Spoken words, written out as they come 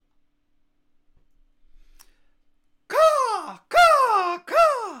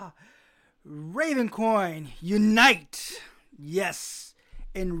Ravencoin, unite! Yes,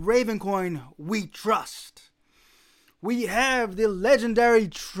 in Ravencoin we trust. We have the legendary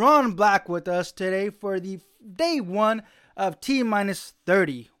Tron Black with us today for the day one of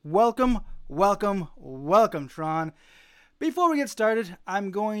T-30. Welcome, welcome, welcome, Tron. Before we get started, I'm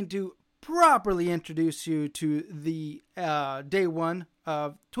going to properly introduce you to the day one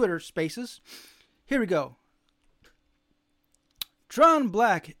of Twitter Spaces. Here we go. Tron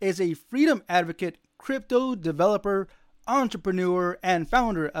Black is a freedom advocate, crypto developer, entrepreneur, and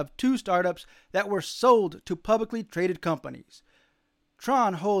founder of two startups that were sold to publicly traded companies.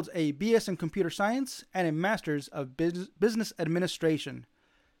 Tron holds a BS in computer science and a master's of business administration.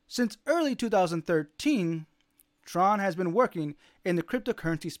 Since early 2013, Tron has been working in the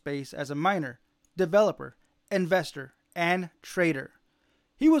cryptocurrency space as a miner, developer, investor, and trader.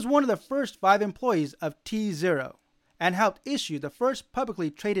 He was one of the first 5 employees of tZERO and helped issue the first publicly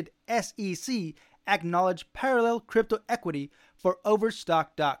traded SEC acknowledged parallel crypto equity for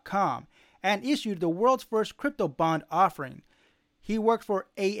Overstock.com and issued the world's first crypto bond offering. He worked for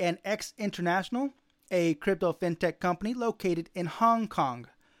ANX International, a crypto fintech company located in Hong Kong.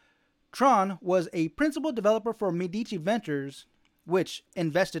 Tron was a principal developer for Medici Ventures, which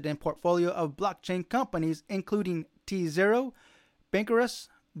invested in a portfolio of blockchain companies including tZERO, Bankerous,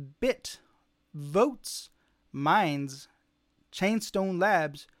 Bit, Votes, Minds, Chainstone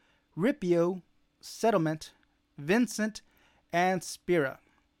Labs, Ripio, Settlement, Vincent, and Spira.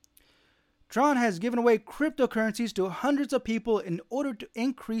 Tron has given away cryptocurrencies to hundreds of people in order to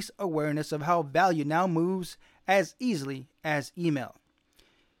increase awareness of how value now moves as easily as email.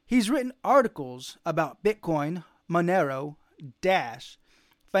 He's written articles about Bitcoin, Monero, Dash,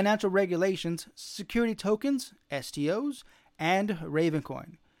 financial regulations, security tokens, STOs, and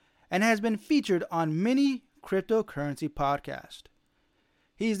Ravencoin, and has been featured on many cryptocurrency podcasts.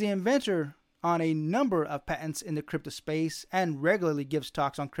 He's the inventor on a number of patents in the crypto space and regularly gives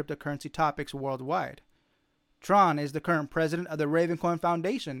talks on cryptocurrency topics worldwide. Tron is the current president of the Ravencoin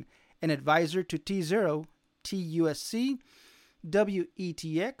Foundation, an advisor to tZERO, TUSC,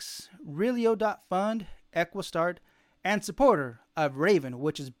 WETX, Relio.fund, Equistart, and supporter of Raven,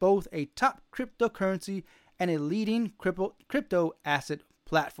 which is both a top cryptocurrency and a leading crypto asset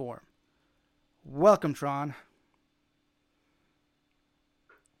platform. Welcome, Tron.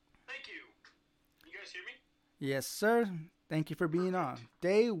 Thank you. You guys hear me? Yes, sir. Thank you for being on.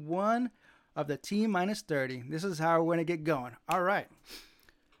 Day one of the T-30. This is how we're going to get going. All right.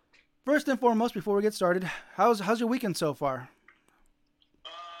 First and foremost, before we get started, how's your weekend so far?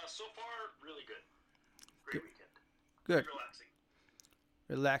 So far, really good. Great weekend. Good. Relaxing.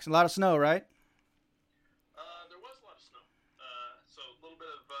 Relaxing. A lot of snow, right? There was a lot of snow. So a little bit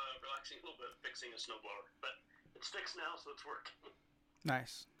of relaxing, a little bit of fixing a snowblower. But it sticks now, so it's working.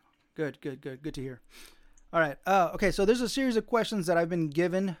 Nice. Good to hear. All right. Okay, so there's a series of questions that I've been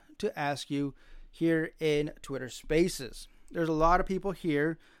given to ask you here in Twitter Spaces. There's a lot of people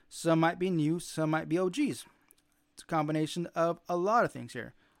here. Some might be new, some might be OGs. It's a combination of a lot of things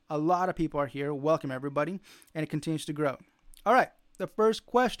here. A lot of people are here. Welcome, everybody. And it continues to grow. All right. The first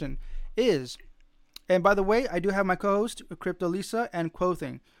question is, and by the way, I do have my co-host, Crypto Lisa and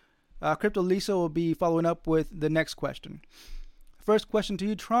Quothing. Crypto Lisa will be following up with the next question. First question to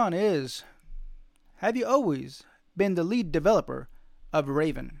you, Tron, is, have you always been the lead developer of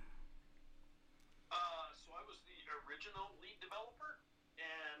Raven? So I was the original lead developer,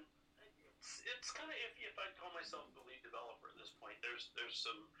 and it's kind of iffy if I call myself the lead developer at this point. There's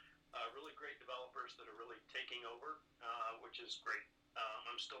some really great developers that are really taking over, which is great.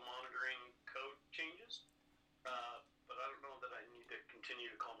 I'm still monitoring code changes, but I don't know that I need to continue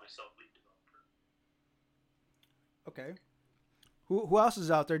to call myself lead developer. Okay. Who else is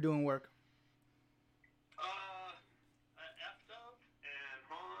out there doing work? FDub and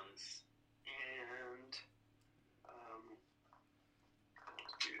Hans and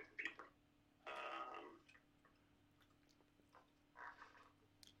two people.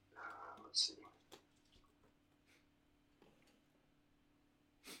 Let's see.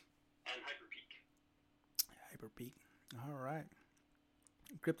 And Hyperpeak. Hyperpeak. All right.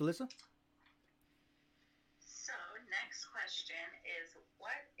 Cryptolissa? So, next question is,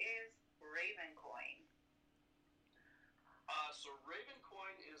 what is Ravencoin? So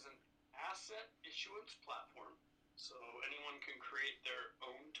Ravencoin is an asset issuance platform. So anyone can create their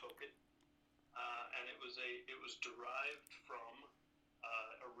own token, and it was derived from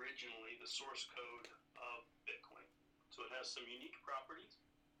originally the source code of Bitcoin. So it has some unique properties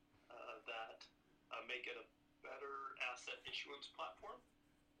that make it a better asset issuance platform.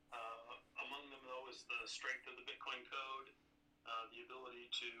 Among them, though, is the strength of the Bitcoin code, the ability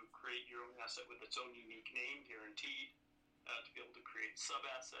to create your own asset with its own unique name, guaranteed, to be able to create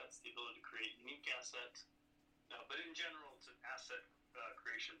sub-assets, the ability to create unique assets. But in general, it's an asset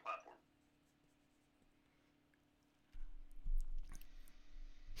creation platform.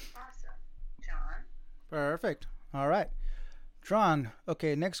 Awesome. John? Perfect. All right. Tron,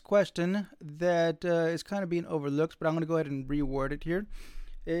 okay, next question that is kind of being overlooked, but I'm going to go ahead and reword it here,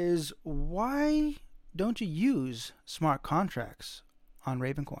 is why don't you use smart contracts on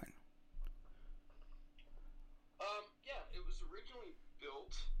Ravencoin? Yeah, it was originally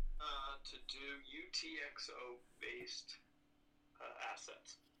built to do UTXO-based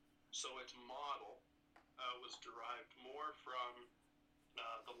assets. So its model was derived more from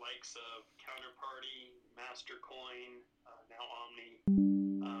the likes of Counterparty, Mastercoin, now Omni,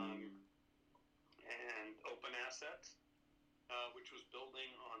 and Open Assets, which was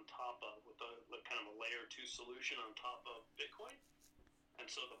building on top of, with a kind of a layer 2 solution on top of Bitcoin. And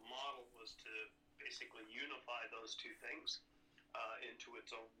so the model was to basically unify those two things into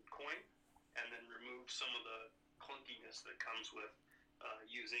its own coin, and then remove some of the clunkiness that comes with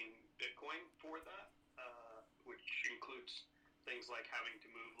using Bitcoin for that, which includes things like having to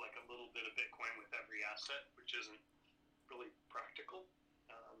move like a little bit of Bitcoin with every asset, which isn't really practical.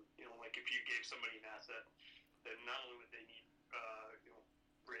 Like if you gave somebody an asset, then not only would they need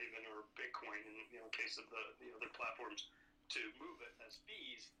Raven or Bitcoin in case of the other platforms to move it as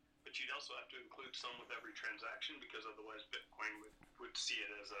fees, but you'd also have to include some with every transaction, because otherwise Bitcoin would see it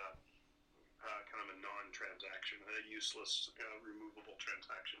as a kind of a non-transaction, a useless removable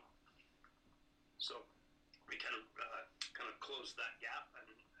transaction. So we kind of closed that gap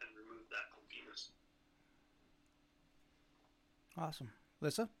and removed that clunkiness. Awesome.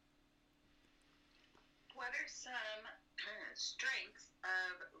 Lisa? What are some strengths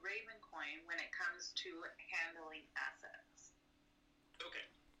of Ravencoin when it comes to handling assets? Okay,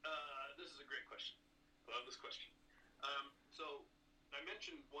 this is a great question. I love this question. So I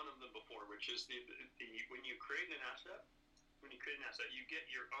mentioned one of them before, which is the when you create an asset, you get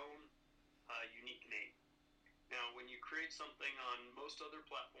your own unique name. Now, when you create something on most other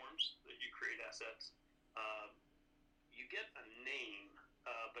platforms that you create assets, you get a name,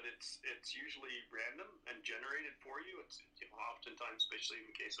 but it's usually random and generated for you. It's oftentimes, especially in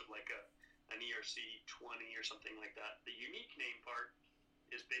the case of like an ERC-20 or something like that, the unique name part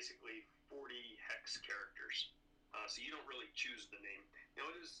is basically 40 hex characters. So you don't really choose the name. Now,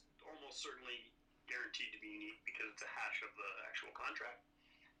 it is almost certainly guaranteed to be unique because it's a hash of the actual contract.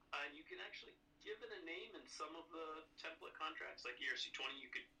 And you can actually give it a name in some of the template contracts, like ERC-20, you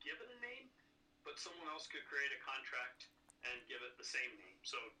could give it a name, but someone else could create a contract and give it the same name.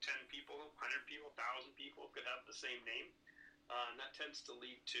 So 10 people, 100 people, 1,000 people could have the same name. And that tends to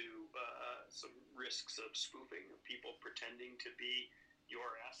lead to some risks of spoofing, of people pretending to be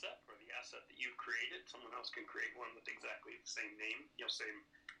your asset or the asset that you've created. Someone else can create one with exactly the same name, same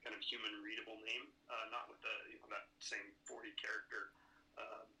kind of human readable name, not with the that same 40 character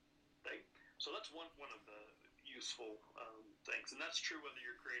thing. So that's one of the useful things, and that's true whether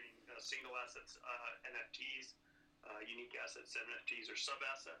you're creating single assets, NFTs, unique assets, NFTs, or sub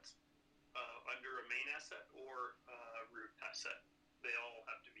assets under a main asset or root asset. They all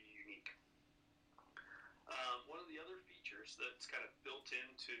have to be unique. One of the other features that's kind of built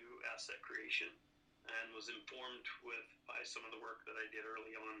into asset creation and was informed by some of the work that I did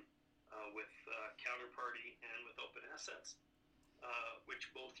early on with Counterparty and with Open Assets, which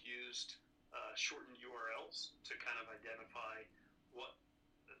both used shortened URLs to kind of identify what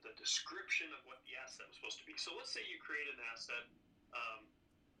the description of what the asset was supposed to be. So let's say you created an asset,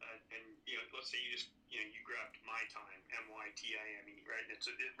 and let's say you just you grabbed my time, MYTIME, right? And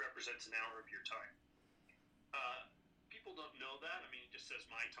it represents an hour of your time. People don't know that. I mean, it just says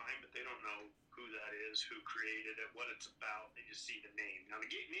my time, but they don't know who that is, who created it, what it's about. They just see the name. Now, the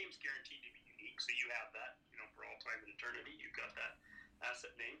name's guaranteed to be unique, so you have that, for all time and eternity. You've got that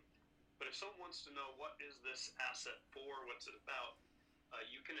asset name. But if someone wants to know what is this asset for, what's it about,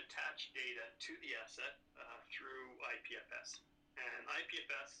 you can attach data to the asset through IPFS. And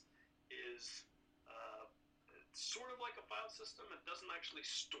IPFS is sort of like a file system. It doesn't actually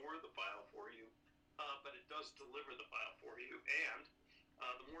store the file for you, but it does deliver the file for you. And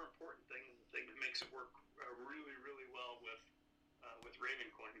the more important thing, the thing that makes it work really, really well with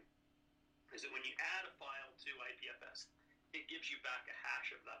Ravencoin, is that when you add a file to IPFS, it gives you back a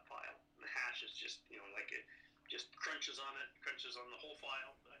hash of that file. And the hash is just, it just crunches on the whole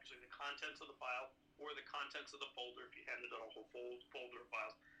file, actually the contents of the file, or the contents of the folder, if you handed out a whole folder of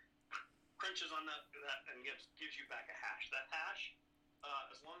files, crunches on that and gives you back a hash. That hash,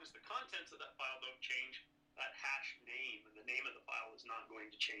 as long as the contents of that file don't change, that hash name, and the name of the file is not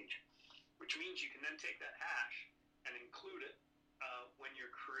going to change, which means you can then take that hash and include it when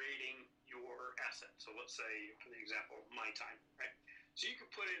you're creating your asset. So let's say, for the example, my time, right? So you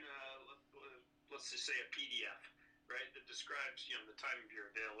could put in let's just say a PDF, right, that describes, the time of your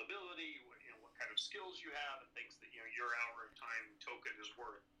availability, what kind of skills you have, and things that, your hour of time token is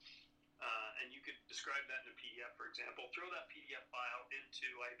worth. And you could describe that in a PDF, for example. Throw that PDF file into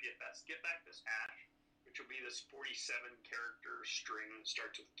IPFS, get back this hash, which will be this 47-character string that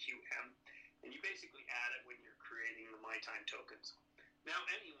starts with QM, and you basically add it when you're creating the MyTime tokens. Now,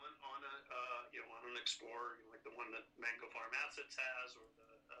 anyone on on an Explorer, like the one that Mango Farm Assets has, or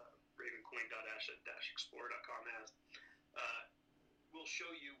the ravencoin.asset-explorer.com has, will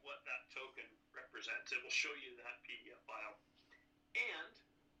show you what that token represents. It will show you that PDF file, and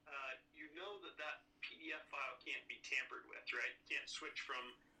you know that PDF file can't be tampered with, right? You can't switch from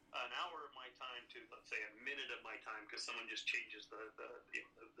an hour of my time to, let's say, a minute of my time because someone just changes the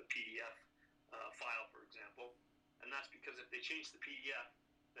PDF file, for example. And that's because if they change the PDF,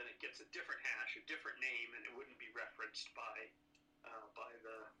 then it gets a different hash, a different name, and it wouldn't be referenced by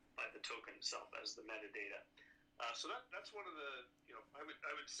the token itself as the metadata. So that's one of the, I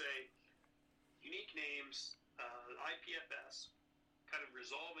would say, unique names, IPFS, kind of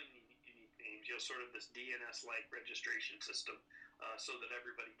resolving the unique names, sort of this DNS-like registration system, so that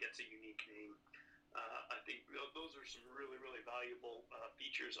everybody gets a unique name. I think those are some really, really valuable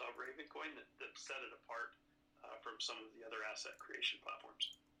features of Ravencoin that set it apart from some of the other asset creation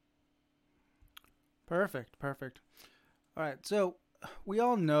platforms. Perfect. All right, so we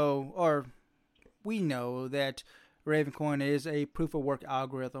know that Ravencoin is a proof-of-work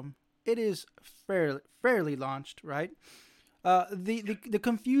algorithm. It is fairly launched, right? The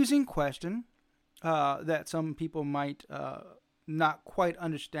confusing question that some people might not quite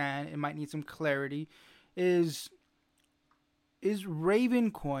understand and might need some clarity is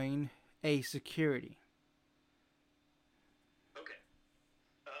Ravencoin a security? Okay.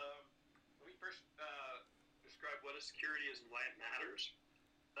 Let me first describe what a security is and why it matters.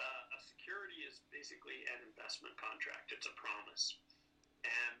 A security is basically an investment contract. It's a promise.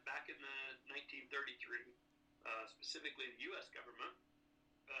 And back in the 1933, specifically the U.S. government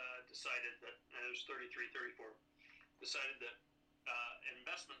decided that, and it was 33, 34, decided that an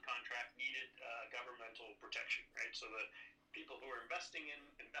investment contract needed governmental protection, right? So that people who were investing in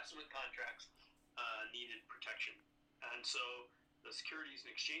investment contracts needed protection. And so the Securities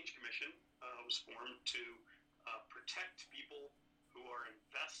and Exchange Commission was formed to protect people who are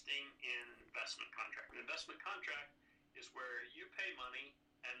investing in an investment contract. An investment contract is where you pay money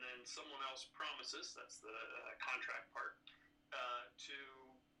and then someone else promises, that's the contract part, to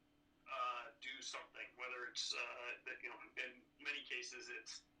do something, whether it's, in many cases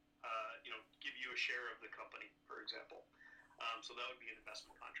it's, give you a share of the company, for example. So that would be an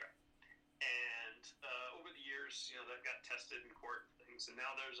investment contract. And over the years, that got tested in court and things, and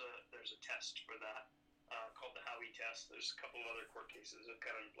now there's a test for that called the Howey test. There's a couple of other court cases that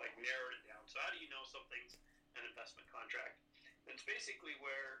kind of like narrowed it down. So how do you know something's an investment contract? And it's basically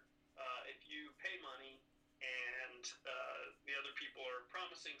where if you pay money and the other people are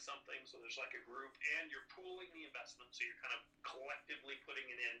promising something, so there's like a group, and you're pooling the investment, so you're kind of collectively putting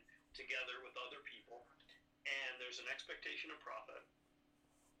it in together with other people, and there's an expectation of profit,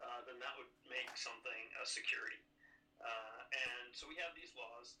 then that would make something a security. And so we have these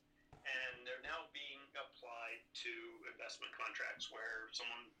laws, and they're now being applied to investment contracts where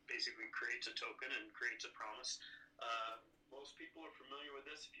someone basically creates a token and creates a promise. Most people are familiar with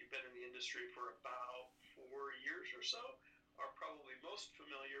this. If you've been in the industry for about 4 years or so, are probably most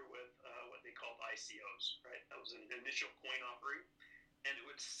familiar with what they called ICOs, right? That was an initial coin offering, and it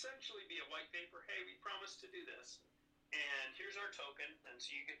would essentially be a white paper. Hey, we promised to do this, and here's our token, and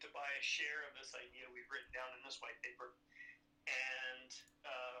so you get to buy a share of this idea we've written down in this white paper, and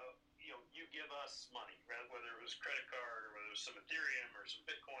you give us money, right? Whether it was credit card or whether it was some Ethereum or some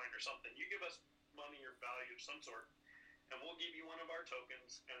Bitcoin or something, you give us money or value of some sort, and we'll give you one of our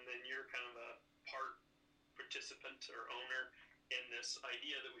tokens, and then you're kind of a part participant or owner in this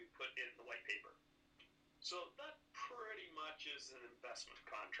idea that we put in the white paper. So that pretty much is an investment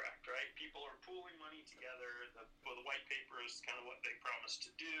contract, right? People are pooling money together. The white paper is kind of what they promised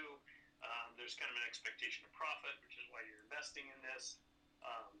to do. There's kind of an expectation of profit, which is why you're investing in this.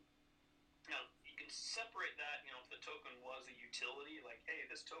 Now, you can separate that, if the token was a utility, like, hey,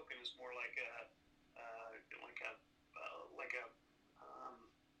 this token is more like a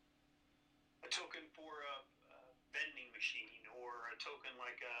token for a vending machine, or a token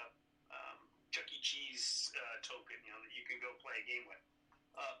like a Chuck E. Cheese token, that you can go play a game with.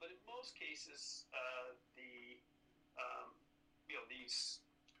 But in most cases, these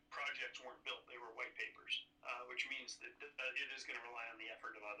projects weren't built; they were white papers, which means that it is going to rely on the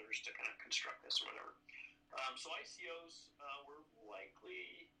effort of others to kind of construct this or whatever. So ICOs were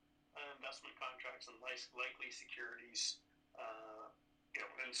likely investment contracts and likely securities.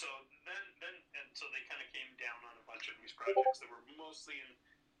 And so so they kind of came down on a bunch of these projects that were mostly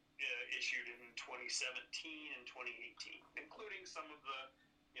issued in 2017 and 2018, including some of the,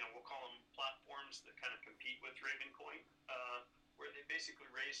 we'll call them platforms that kind of compete with Ravencoin, where they basically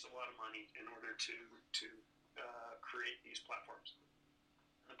raised a lot of money in order to create these platforms.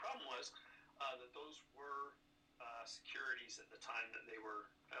 And the problem was that those were securities at the time that they were,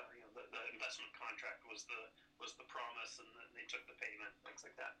 the investment contract was the promise, and then they took the payment, things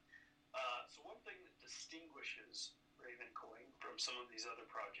like that. So one thing that distinguishes Ravencoin from some of these other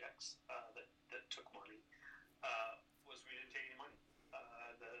projects that took money was we didn't take any money.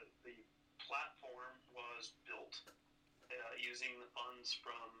 The platform was built using the funds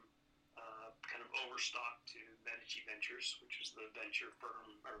from kind of Overstock to Medici Ventures, which is the venture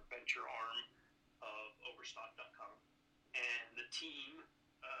firm or venture arm of Overstock.com, and the team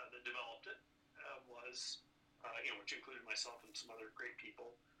that developed it was, which included myself and some other great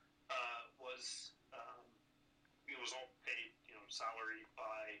people, was all paid, salary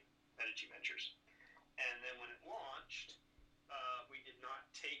by Medici Ventures. And then when it launched, we did not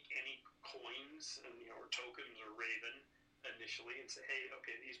take any coins and or tokens or Raven initially and say, hey,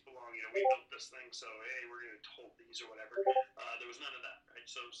 okay, these belong. We built this thing, so hey, we're going to hold these or whatever. There was none of that, right?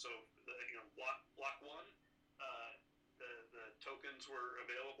 So the block one, the tokens were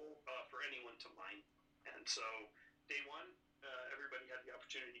available for anyone to mine, and so day one, everybody had the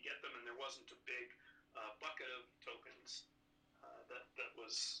opportunity to get them, and there wasn't a big bucket of tokens that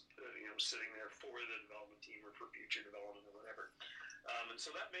was sitting there for the development team or for future development or whatever. And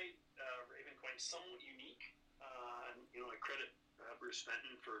so that made Ravencoin somewhat unique. And I credit Bruce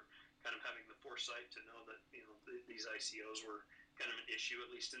Fenton for kind of having the foresight to know that these ICOs were kind of an issue,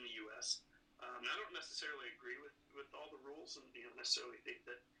 at least in the U.S. I don't necessarily agree with all the rules, and necessarily think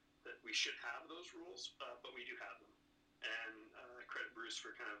that we should have those rules, but we do have them. And I credit Bruce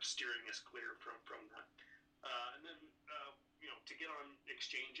for kind of steering us clear from that. And then, to get on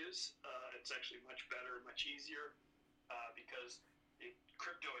exchanges, it's actually much better, much easier, because the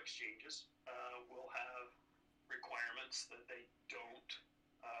crypto exchanges will have requirements that they don't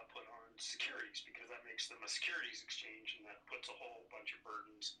put on securities, because that makes them a securities exchange, and that puts a whole bunch of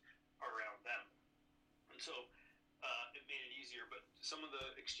burdens around them. And so it made it easier, but some of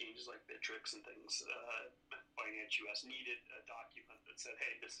the exchanges like Bittrex and things, Binance US, needed a document that said,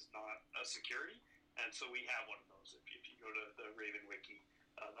 hey, this is not a security. And so we have one of those. If you go to the Raven Wiki,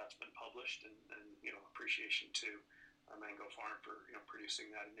 that's been published, and appreciation to Mango Farm for producing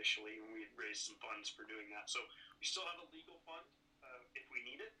that initially, and we had raised some funds for doing that. So we still have a legal fund if we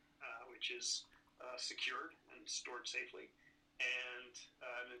need it, which is secured and stored safely. And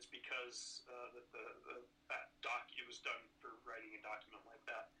it's because it was done for writing a document like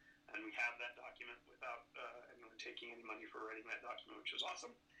that, and we have that document without anyone taking any money for writing that document, which is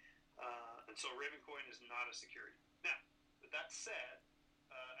awesome. And so Ravencoin is not a security. Now, with that said,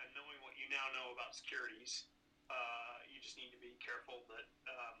 and knowing what you now know about securities, you just need to be careful that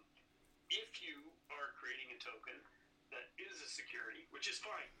if you are creating a token that is a security, which is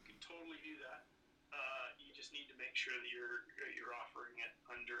fine, you can totally do that. You just need to make sure that you're offering it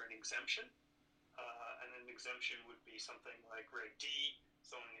under an exemption, and an exemption would be something like Reg D,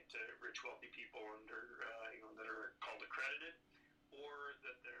 selling it to rich, wealthy people under that are called accredited, or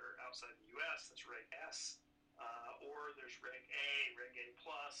that they're outside the U.S. That's Reg S, or there's Reg A, Reg A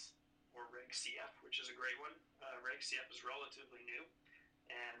plus, or Reg CF, which is a great one. Reg CF is relatively new,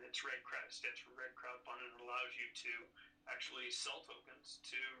 and it's Reg Crowd. It stands for Reg Crowdfund, and it allows you to actually sell tokens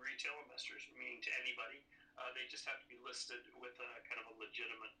to retail investors, meaning to anybody. They just have to be listed with a kind of a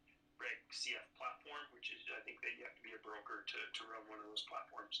legitimate Reg CF platform, which is, I think that you have to be a broker to run one of those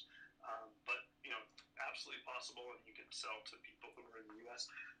platforms. But absolutely possible, and you can sell to people who are in the U.S.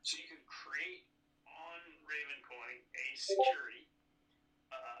 So you can create on Ravencoin a security,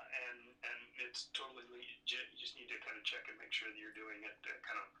 and it's totally legit. You just need to kind of check and make sure that you're doing it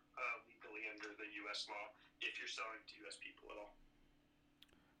kind of legally under the U.S. law if you're selling to U.S. people at all.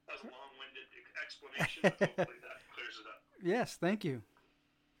 That was a long-winded explanation, but hopefully that clears it up. Yes, thank you.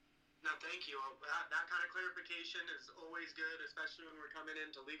 No, thank you. That kind of clarification is always good, especially when we're coming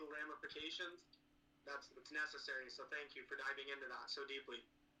into legal ramifications. That's necessary, so thank you for diving into that so deeply.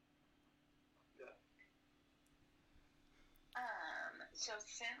 Yeah. So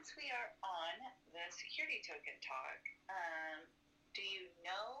since we are on the security token talk, do you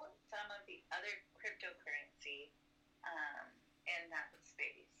know some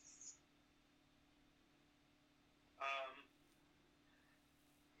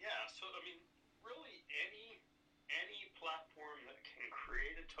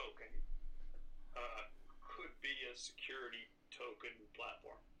token could be a security token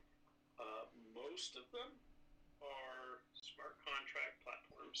platform. Most of them are smart contract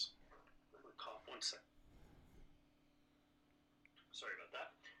platforms. I'm going to cough 1 second. Sorry about that.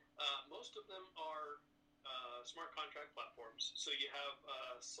 Most of them are smart contract platforms. So you have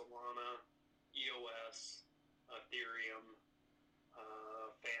Solana, EOS, Ethereum,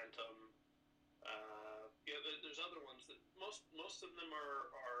 Phantom. There's other ones that most of them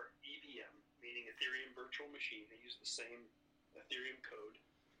are EVM, meaning Ethereum Virtual Machine. They use the same Ethereum code,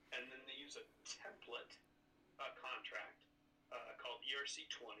 and then they use a template contract called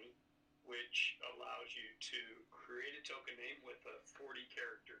ERC20, which allows you to create a token name with a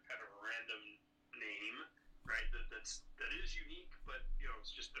 40-character kind of random name, right? That is unique, but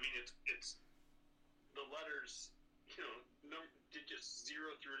it's just it's the letters, digits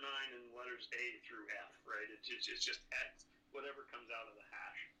 0 through 9 and letters A through F, right? It's just X, whatever comes out of the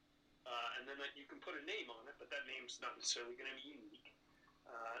hash, and then you can put a name on it, but that name's not necessarily going to be unique,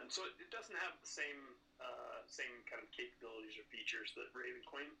 and so it doesn't have the same kind of capabilities or features that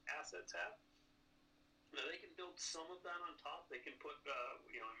Ravencoin assets have. Now they can build some of that on top. They can put, I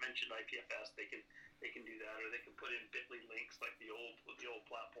mentioned IPFS. They can do that, or they can put in Bitly links like the old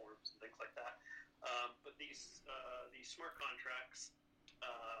platforms and things like that. But these smart contracts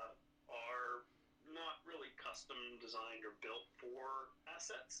are not really custom designed or built for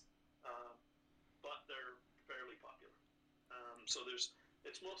assets, but they're fairly popular. So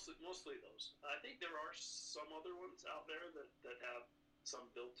it's mostly those. I think there are some other ones out there that have some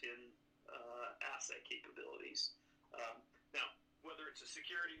built-in asset capabilities. Now, whether it's a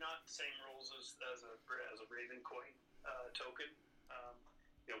security, not the same rules as a Ravencoin token.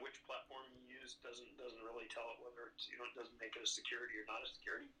 Which platform you use doesn't really tell it whether it's it doesn't make it a security or not a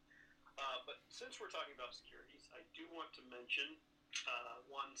security. But since we're talking about securities, I do want to mention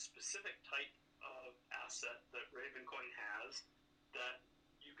one specific type of asset that Ravencoin has that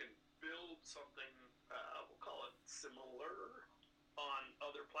you can build something, we'll call it similar, on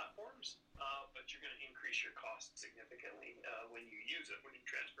other platforms, but you're going to increase your cost significantly when you use it, when you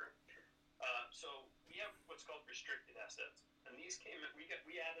transfer it. So we have what's called restricted assets, and these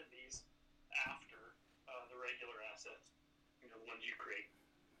we added these after the regular assets, the ones you create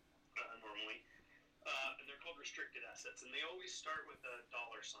normally, and they're called restricted assets, and they always start with a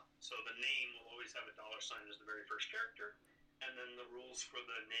 $sign. So the name will always have a $sign as the very first character, and then the rules for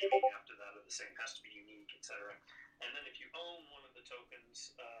the naming after that are the same, has to be unique, etc. And then if you own one of the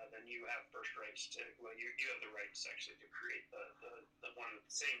tokens, then you have first rights to, you have the rights actually to create the one with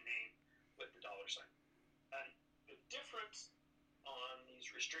the same name with the $sign. And the difference on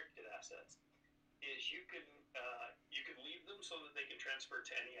these restricted assets is you can leave them so that they can transfer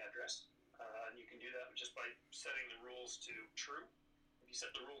to any address, and you can do that just by setting the rules to true. If you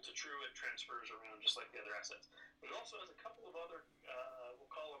set the rule to true, it transfers around just like the other assets. But it also has a couple of other, we'll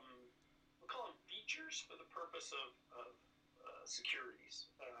call them features for the purpose of securities,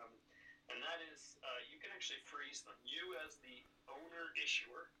 and that is you can actually freeze them. You as the owner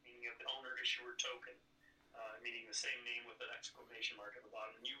issuer, meaning of the owner issuer token, meaning the same name with an exclamation mark at the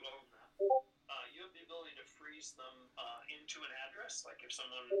bottom, and you own that. You have the ability to freeze them into an address. Like if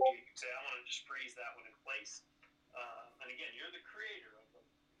someone, you can say, I want to just freeze that one in place. And again, you're the creator of them.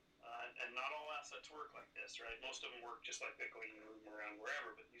 And not all assets work like this, right? Most of them work just like Bitcoin, you move them around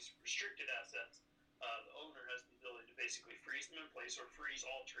wherever. But these restricted assets, the owner has the ability to basically freeze them in place or freeze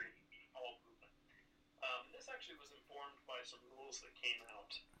all trading, all movement. This actually was informed by some rules that came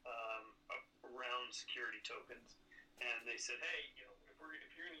out around security tokens. And they said, hey, if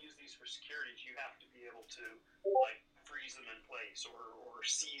you're going to use these for securities, you have to be able to freeze them in place or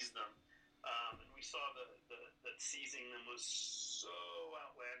seize them. And we saw that seizing them was so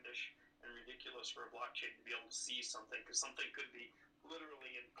outlandish and ridiculous for a blockchain to be able to seize something, because something could be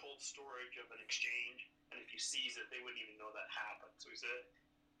literally in cold storage of an exchange, and if you seize it, they wouldn't even know that happened. So we said,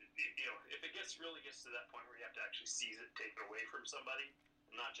 if it really gets to that point where you have to actually seize it, take it away from somebody,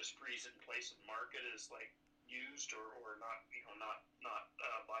 and not just freeze it in place and mark it as used or not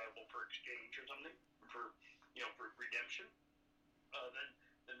viable for exchange or something for redemption,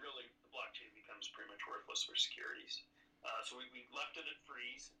 then really the blockchain becomes pretty much worthless for securities. So we left it at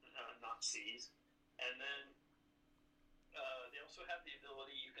freeze, not seize, and then they also have the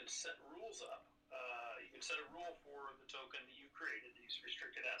ability, you can set rules up. You can set a rule for the token that you created, these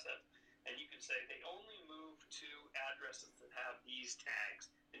restricted assets, and you can say they only move to addresses that have these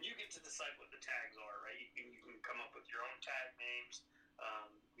tags, and you get to decide what the tags are, right? You can come up with your own tag names.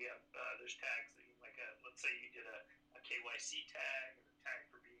 We have there's tags that let's say you did a KYC tag, or a tag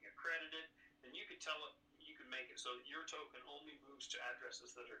for being accredited, then you could tell it, you can make it so that your token only moves to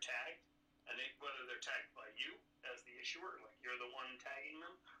addresses that are tagged, and whether they're tagged by you as the issuer, like you're the one tagging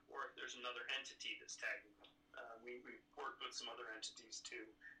them, or if there's another entity that's tagging them. We've worked with some other entities to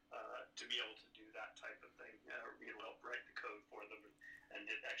be able to do that type of thing. Help write the code for them, and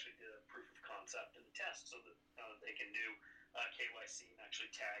actually did a proof of concept and test so that they can do KYC and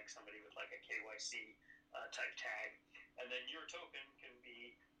actually tag somebody with like a KYC type tag. And then your token can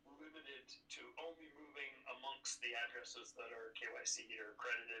be limited to only moving amongst the addresses that are KYC or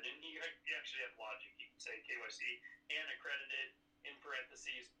accredited. And you actually have logic. You can say KYC and accredited in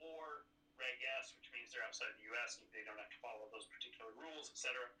parentheses, or Reg S, which means they're outside the U.S. and they don't have to follow those particular rules,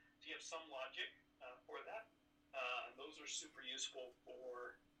 etc. So you have some logic for that. Those are super useful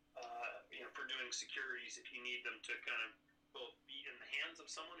for for doing securities if you need them to kind of both be in the hands of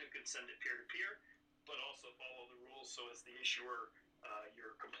someone who can send it peer-to-peer, but also follow the rules so as the issuer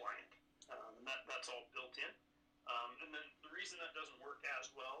you're compliant. And that's all built in. And then the reason that doesn't work as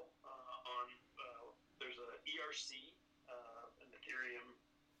well on there's a ERC, an Ethereum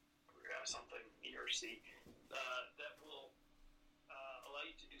something ERC that will allow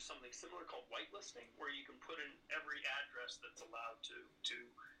you to do something similar called whitelisting, where you can put in every address that's allowed to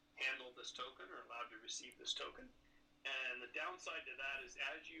handle this token or allowed to receive this token. And the downside to that is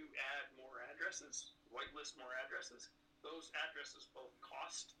as you add more addresses, whitelist more addresses, those addresses both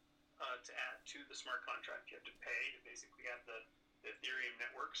cost to add to the smart contract. You have to pay to basically have the Ethereum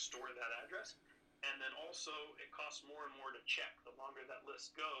network store that address. And then also it costs more and more to check. The longer that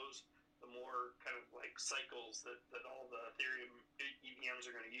list goes, the more kind of like cycles that all the Ethereum EVMs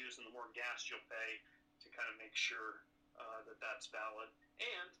are going to use, and the more gas you'll pay to kind of make sure that that's valid.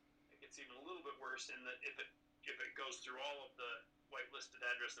 And it gets even a little bit worse in that if it goes through all of the whitelisted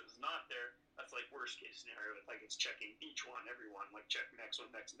address that is not there, that's like worst case scenario. Like it's checking each one, every one, like check next one,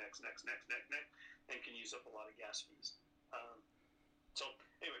 next, and can use up a lot of gas fees. So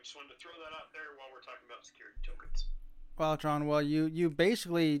anyway, just wanted to throw that out there while we're talking about security tokens. Well, Tron, you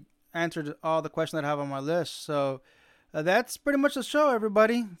basically answered all the questions that I have on my list. So that's pretty much the show,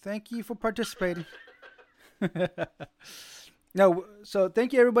 everybody. Thank you for participating. No, so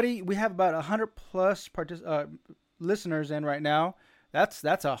thank you, everybody. We have about 100 plus listeners in right now. That's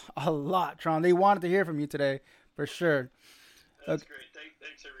a lot, Tron. They wanted to hear from you today, for sure. That's great.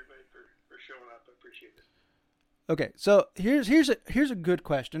 Thanks everybody for showing up. I appreciate it. Okay, so here's a good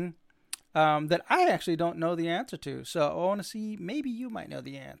question that I actually don't know the answer to. So I want to see, maybe you might know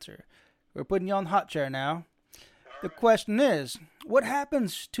the answer. We're putting you on the hot chair now. The question is, what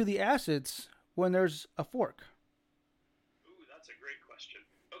happens to the assets when there's a fork? Ooh, that's a great question.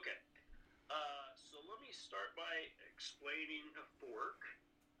 Okay, so let me start by explaining a fork.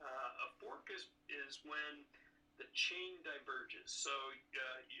 A fork is when the chain diverges. So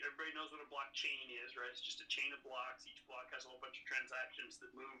everybody knows what a blockchain is, right? It's just a chain of blocks. Each block has a whole bunch of transactions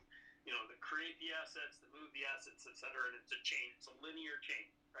that move, that create the assets, that move the assets, et cetera. And it's a chain. It's a linear chain,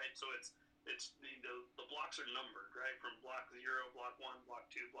 right? So it's the blocks are numbered, right? From block 0, block 1, block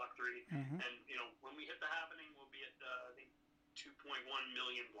 2, block 3. Mm-hmm. And, when we hit the halvening, we'll be at, I think, 2.1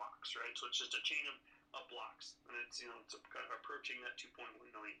 million blocks, right? So it's just a chain of blocks. And it's, it's kind of approaching that 2.1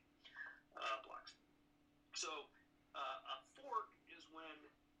 million blocks. So a fork is when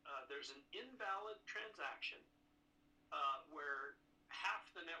there's an invalid transaction where half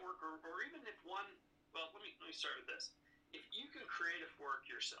the network, or even if one, well, let me start with this. If you can create a fork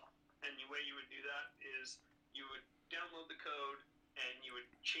yourself, and the way you would do that is you would download the code and you would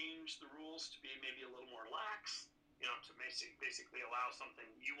change the rules to be maybe a little more lax, to basically allow something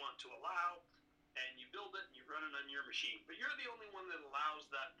you want to allow, and you build it and you run it on your machine. But you're the only one that allows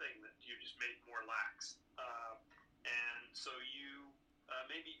that thing that you just made more lax. And so you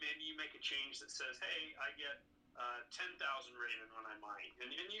maybe you make a change that says, hey, I get 10,000 Raven when I mine. And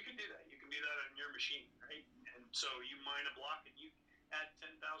you can do that. You can do that on your machine, right? And so you mine a block and you add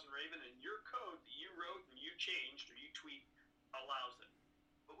 10,000 Raven, and your code that you wrote and you changed or you tweaked allows it.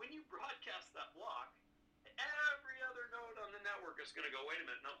 But when you broadcast that block, every other node on the network is going to go, wait a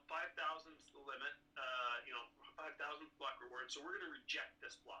minute, no, 5,000 is the limit, 5,000 block reward, so we're going to reject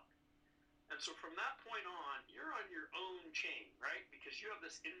this block. And so from that point on, you're on your own chain, right? Because you have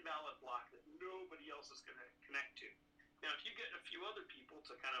this invalid block that nobody else is going to connect to. Now, if you get a few other people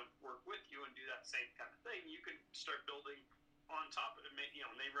to kind of work with you and do that same kind of thing, you can start building on top of it.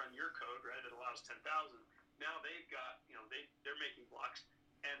 And they run your code, right? It allows 10,000. Now they've got, they're making blocks,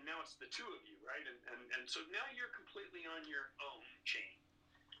 and now it's the two of you, right? And so now you're completely on your own chain.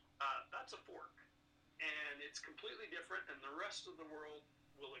 That's a fork, and it's completely different, and the rest of the world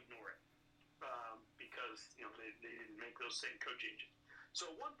will ignore it because they didn't make those same code changes. So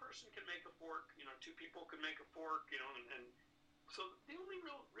one person can make a fork, two people can make a fork, and so the only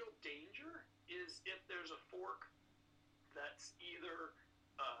real danger is if there's a fork that's either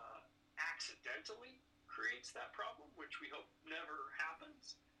accidentally creates that problem, which we hope never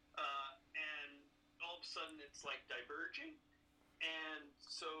happens, and all of a sudden it's like diverging, and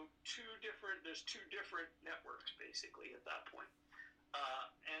so there's two different networks basically at that point.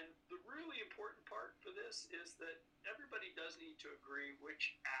 And the really important part for this is that everybody does need to agree where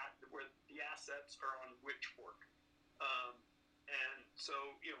the assets are on which fork. And so,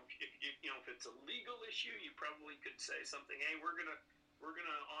 if it's a legal issue, you probably could say something. Hey, we're gonna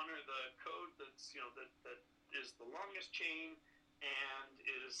honor the code that's that is the longest chain and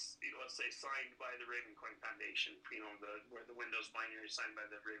is let's say signed by the Ravencoin Foundation. Where the Windows binary is signed by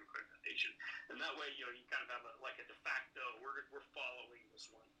the Ravencoin Foundation, and that way you kind of have a de facto. We're following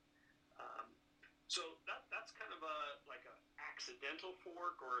this one. So that's kind of a accidental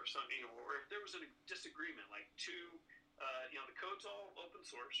fork or something, or if there was a disagreement, like two. The code's all open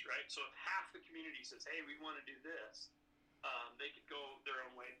source, right? So if half the community says, "Hey, we want to do this," they could go their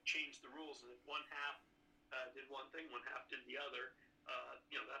own way, change the rules, and if one half did one thing, one half did the other,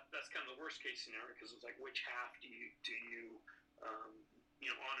 that's kind of the worst case scenario, because it's like, which half do you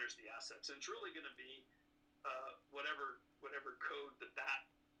honors the assets? And it's really going to be whatever code that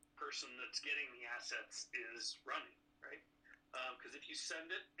person that's getting the assets is running, right? Because if you send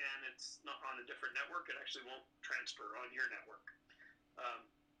it and it's not on a different network, it actually won't transfer on your network.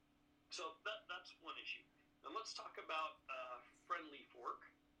 So that's one issue. And let's talk about friendly fork.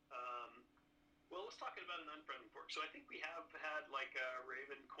 Well, let's talk about an unfriendly fork. So I think we have had like a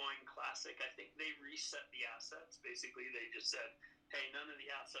Ravencoin Classic. I think they reset the assets. Basically, they just said, hey, none of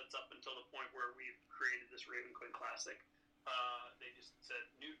the assets up until the point where we've created this Ravencoin Classic. They just said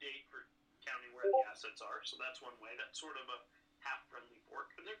new date for counting where the assets are. So that's one way. That's sort of a half-friendly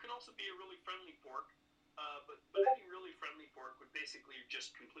fork. And there can also be a really friendly fork. But any really friendly fork would basically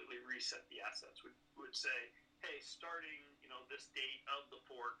just completely reset the assets. Would say, hey, starting this date of the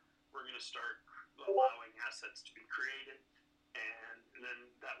fork, we're going to start allowing assets to be created, and then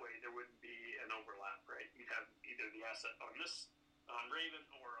that way there wouldn't be an overlap, right? You'd have either the asset on Raven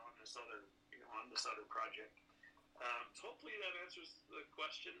or on this other project. So hopefully that answers the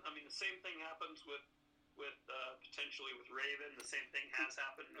question. I mean, the same thing happens with potentially with Raven. The same thing has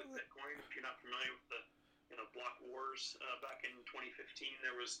happened with Bitcoin. If you're not familiar with the block wars back in 2015,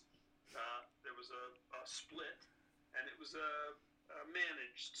 there was a split, and it was a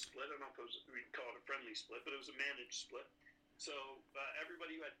managed split. I don't know if we'd call it a friendly split, but it was a managed split. So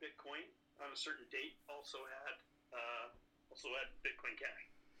everybody who had Bitcoin on a certain date also had Bitcoin Cash.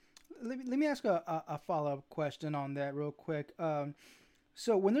 Let me ask a follow-up question on that real quick.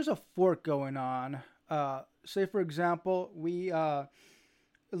 So when there's a fork going on, say for example, Leon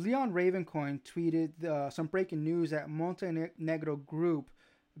Ravencoin tweeted some breaking news that Montenegro Group,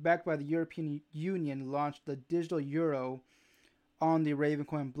 backed by the European Union, launched the digital euro on the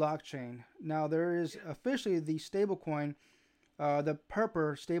Ravencoin blockchain. Now there is officially the stablecoin, the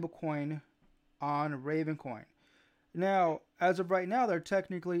Purper stablecoin on Ravencoin. Now, as of right now, they're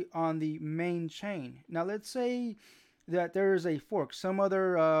technically on the main chain. Now, let's say that there is a fork. Some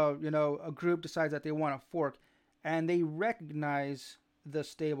other, a group decides that they want a fork, and they recognize the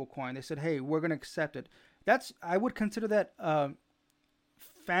stablecoin. They said, "Hey, we're going to accept it." I would consider that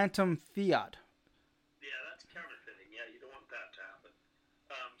phantom fiat. Yeah, that's counterfeiting. Yeah, you don't want that to happen.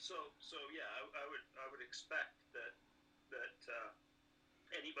 So yeah, I would expect that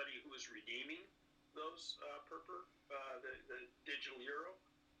anybody who is redeeming those Purper, the digital euro,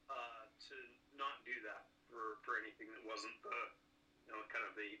 to not do that for anything that wasn't the kind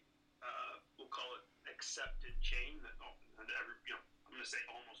of the we'll call it accepted chain. That I'm going to say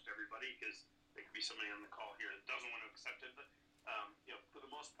almost everybody, because there could be somebody on the call here that doesn't want to accept it, but for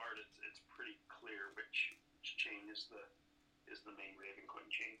the most part, it's pretty clear which chain is the main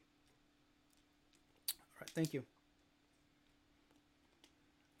Ravencoin chain. All right, thank you.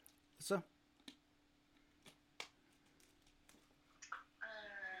 So.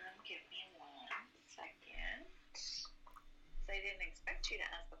 Give me 1 second. So I didn't expect you to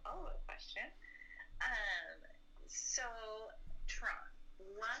ask the follow-up question. So, Tron,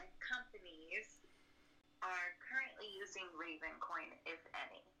 what companies are currently using Ravencoin, if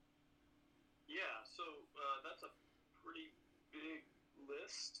any? Yeah, so that's a pretty big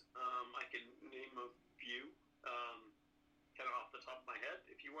list. I can name a few, kind of off the top of my head.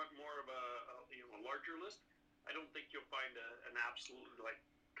 If you want more of a larger list, I don't think you'll find an absolute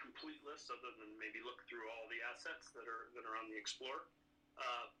complete list, other than maybe look through all the assets that are on the Explorer.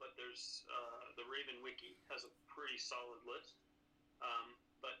 But there's the Raven Wiki has a pretty solid list.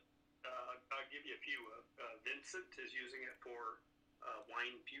 But I'll give you a few. Vincent is using it for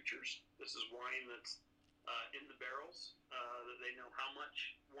wine futures. This is wine that's in the barrels, that they know how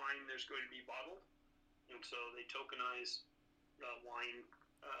much wine there's going to be bottled, and so they tokenize wine,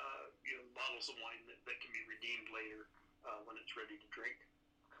 bottles of wine that can be redeemed later when it's ready to drink.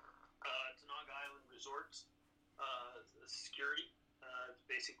 Tenag Island Resorts security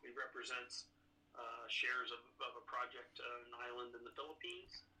basically represents shares of a project, an island in the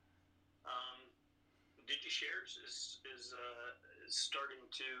Philippines. DigiShares is starting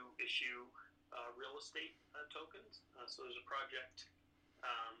to issue real estate tokens. So there's a project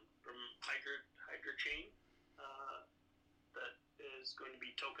from Hydra Chain that is going to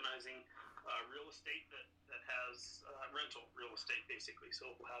be tokenizing real estate that has rental real estate, basically.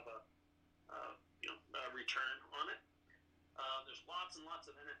 So it will have a return on it. There's lots and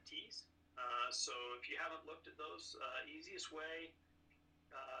lots of NFTs. So if you haven't looked at those, easiest way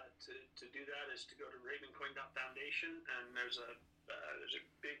to do that is to go to Ravencoin.foundation, and there's a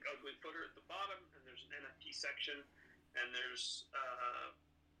big ugly footer at the bottom, and there's an NFT section, and there's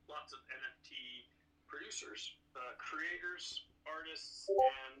lots of NFT producers, creators, artists,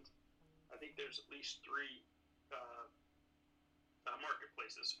 and I think there's at least 3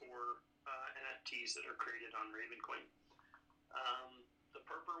 marketplaces for NFTs that are created on Ravencoin. The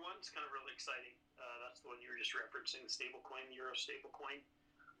Purper one's kind of really exciting. That's the one you were just referencing, the stablecoin, Euro stablecoin.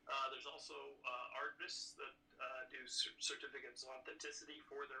 There's also artists that do certificates of authenticity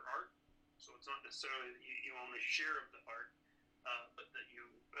for their art. So it's not necessarily that you own a share of the art, but that you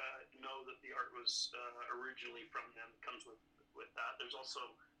know that the art was originally from them. It comes with that. There's also,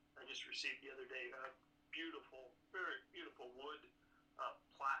 I just received the other day, a beautiful, very beautiful wood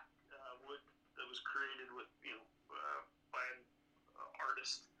plaque, wood that was created with, by an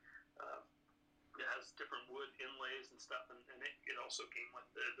artist. It has different wood inlays and stuff, and it also came with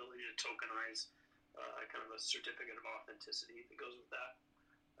the ability to tokenize kind of a certificate of authenticity that goes with that.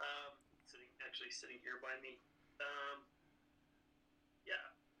 Sitting here by me.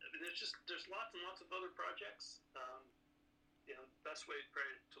 There's lots and lots of other projects. Best way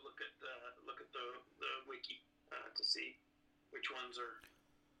probably to look at the wiki to see which ones are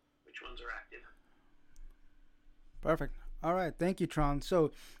active. Perfect. All right. Thank you, Tron.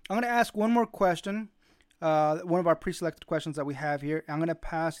 So I'm going to ask one more question. One of our pre-selected questions that we have here. I'm going to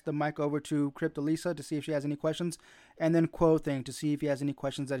pass the mic over to Cryptolisa to see if she has any questions, and then Quothing to see if he has any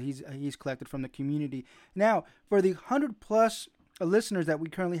questions that he's collected from the community. Now, for the 100+ listeners that we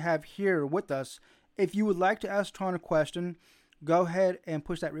currently have here with us, if you would like to ask Tron a question, go ahead and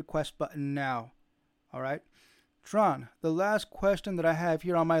push that request button now. All right. Tron, the last question that I have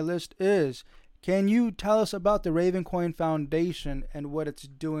here on my list is, can you tell us about the Ravencoin Foundation and what it's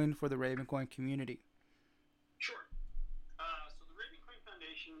doing for the Ravencoin community? Sure. So the Ravencoin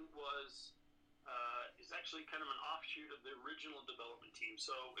Foundation is actually kind of an offshoot of the original development team.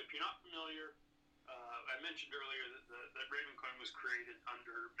 So if you're not familiar, I mentioned earlier that Ravencoin was created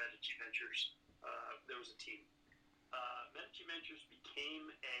under Medici Ventures. There was a team. Medici Ventures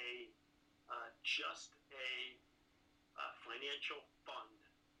became just a financial fund,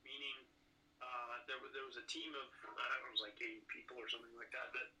 meaning there was a team of it was like 80 people or something like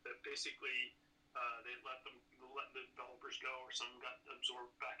that basically they let the developers go, or some got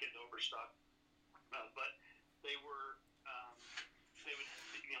absorbed back into Overstock. But they were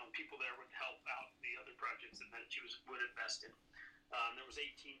people there would help out the other projects that Medici would invest in. There was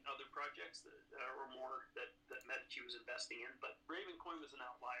 18 other projects or more that Medici was investing in, but Ravencoin was an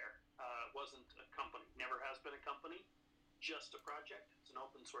outlier. It wasn't a company, never has been a company, just a project. It's an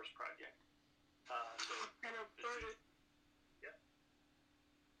open source project.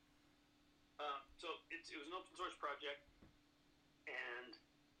 So it was an open source project, and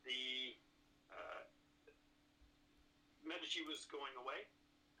the Medici was going away,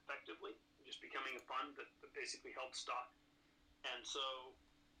 effectively, just becoming a fund that basically held stock. And so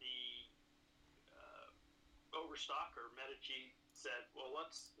the Overstock, or Medici, said, well,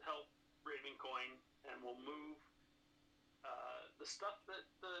 let's help Ravencoin, and we'll move the stuff that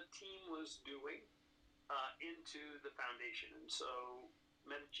the team was doing into the foundation. And so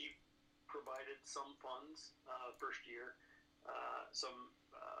Medici provided some funds first year, some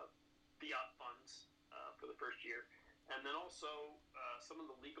fiat funds for the first year, and then also some of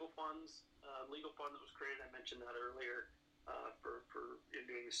the legal funds. Legal fund that was created, I mentioned that earlier, for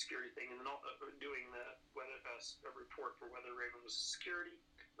doing the security thing, and then doing a report for whether Raven was security.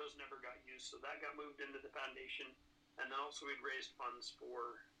 Those never got used, so that got moved into the foundation. And then also we'd raised funds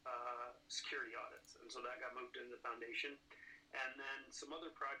for security audits, and so that got moved into the foundation. And then some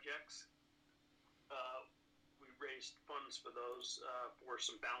other projects, we raised funds for those for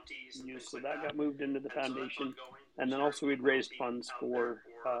some bounties and things So like that that. got moved into the And so that's foundation. ongoing. And then also we'd raised funds for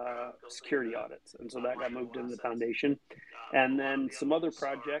security audits. And so that got moved into the foundation. And then some other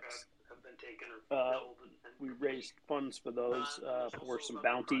projects, have been taken or filled and we raised funds for those for some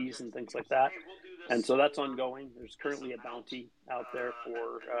bounties and things like that. And so that's ongoing. There's currently a bounty out there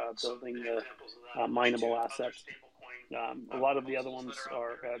for building the mineable assets. A lot of the other ones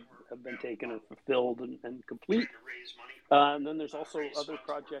have been taken or fulfilled and complete. And then there's also other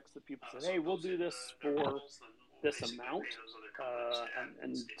projects that people say, hey, we'll do this for this amount.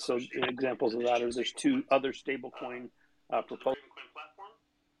 And so examples of that are there's 2 other stablecoin proposals. Platform.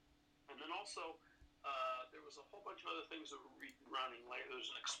 And then also there was a whole bunch of other things that were running. Like there's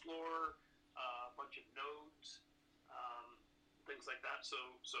an Explorer, a bunch of nodes, things like that. So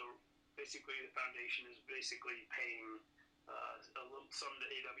basically the foundation is basically paying some to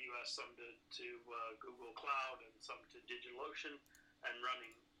AWS, some to Google Cloud, and some to DigitalOcean, and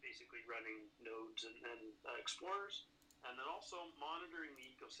basically running nodes and Explorers, and then also monitoring the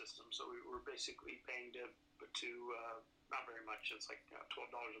ecosystem. So we're basically paying to not very much, it's like $12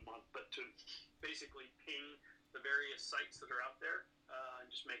 a month, but to basically ping the various sites that are out there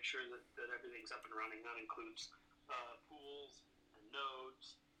and just make sure that everything's up and running. That includes pools and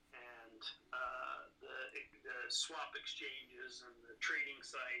nodes and the swap exchanges and the trading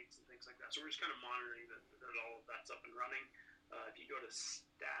sites and things like that. So we're just kind of monitoring that all of that's up and running. If you go to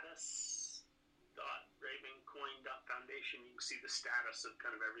status.ravencoin.foundation, you can see the status of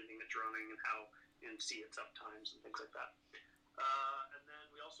kind of everything that's running and how you can see its uptimes and things like that. And then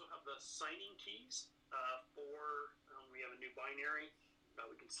we also have the signing keys we have a new binary.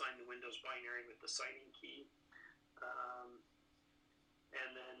 We can sign the Windows binary with the signing key.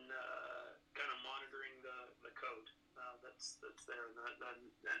 And then kind of monitoring the code that's there and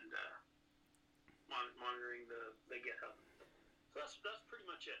monitoring the GitHub. So that's pretty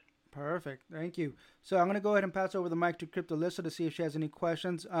much it. Perfect. Thank you. So I'm going to go ahead and pass over the mic to Crypto Alyssa to see if she has any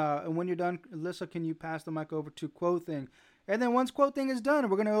questions. And when you're done, Alyssa, can you pass the mic over to Quothing? And then once Quothing is done,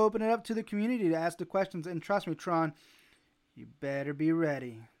 we're going to open it up to the community to ask the questions. And trust me, Tron, you better be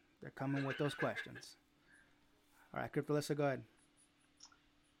ready. They're coming with those questions. All right, Crypto Alyssa, go ahead.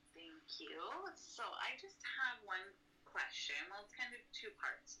 Thank you. So I just have one question. Well, it's kind of 2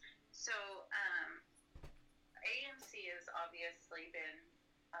 parts. So AMC has obviously been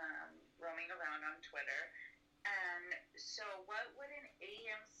roaming around on Twitter. And so what would an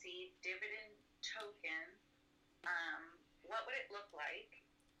AMC dividend token, what would it look like?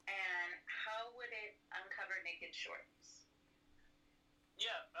 And how would it uncover naked shorts?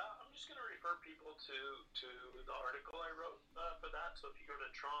 Yeah, I'm just going to refer people to the article I wrote for that. So if you go to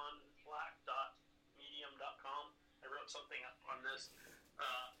tronblack.medium.com, I wrote something up on this.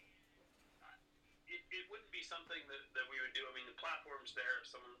 It wouldn't be something that we would do. I mean, the platform's there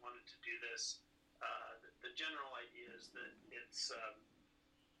if someone wanted to do this. The general idea is that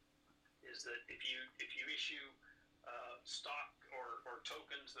if you issue stock or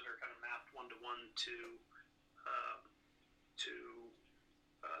tokens that are kind of mapped 1-to-1 to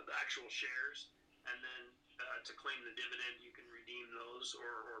the actual shares, and then to claim the dividend, you can redeem those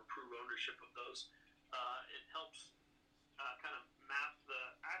or prove ownership of those. It helps kind of map the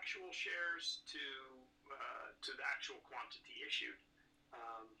actual shares to the actual quantity issued,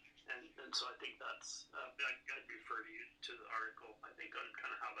 and so I think that's I'd refer you to the article. I think on kind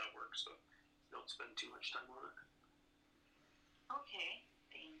of how that works, so don't spend too much time on it. Okay,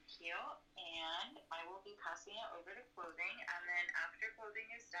 thank you. And I will be passing it over to Quothing, and then after Quothing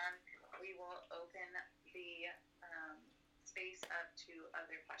is done, we will open the space up to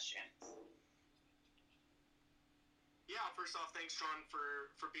other questions. Yeah, first off, thanks, Tron, for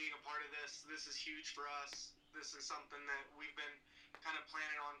being a part of this. This is huge for us. This is something that we've been kind of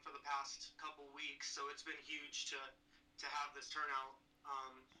planning on for the past couple weeks, so it's been huge to have this turnout.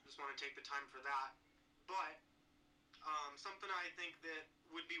 Just want to take the time for that. But something I think that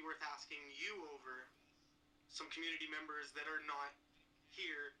would be worth asking you over, some community members that are not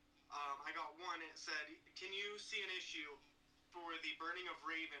here. I got one. It said, can you see an issue for the burning of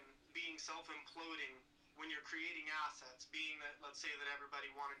Raven being self-imploding when you're creating assets, being that, let's say that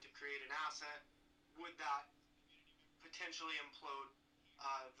everybody wanted to create an asset, would that potentially implode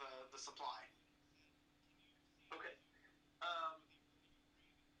the supply? Okay.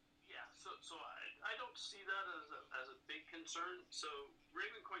 Yeah, so I don't see that as a big concern. So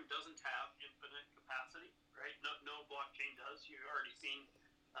Ravencoin doesn't have infinite capacity, right? No blockchain does. You've already seen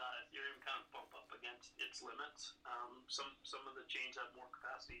Ethereum kind of bump up against its limits. Some of the chains have more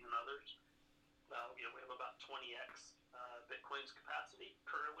capacity than others. We have about 20x Bitcoin's capacity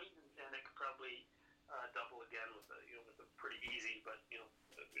currently, and it could probably double again with a pretty easy, but it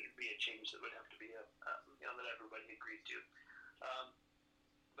would be a change that would have to be that everybody agreed to.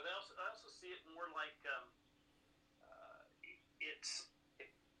 But I also see it more like it's if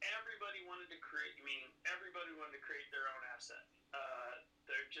everybody wanted to create. Everybody wanted to create their own asset.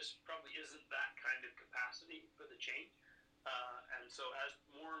 There just probably isn't that kind of capacity for the chain. And so as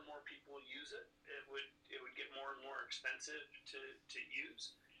more and more people use it, it would get more and more expensive to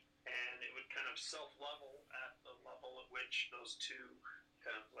use, and it would kind of self-level at the level at which those two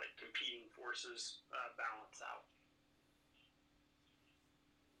kind of like competing forces balance out.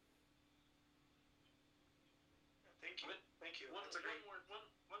 Thank you. One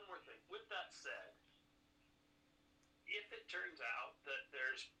more thing. With that said, if it turns out that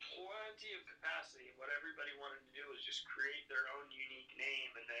there's plenty of capacity, what everybody wanted to do is just create their own unique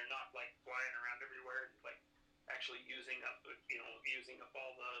name, and they're not like flying around everywhere and like actually using up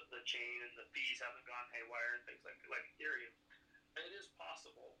all the chain, and the fees haven't gone haywire and things like Ethereum. It is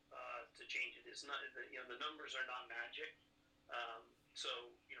possible to change it. It's not the numbers are not magic. So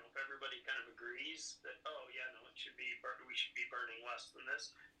if everybody kind of agrees that we should be burning less than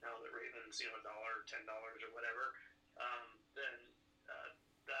this now that Raven's $1 or $10 or whatever. Then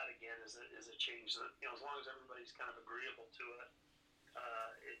that again is a change that as long as everybody's kind of agreeable to it,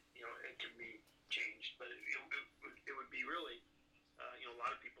 it can be changed. But it would be really a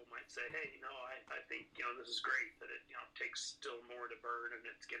lot of people might say, hey, I think this is great that it takes still more to burn and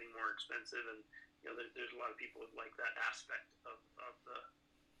it's getting more expensive, and there's a lot of people that like that aspect of the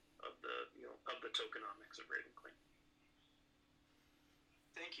tokenomics of Ravencoin.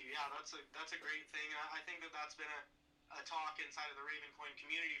 Thank you. Yeah, that's a great thing. I think that's been a talk inside of the Ravencoin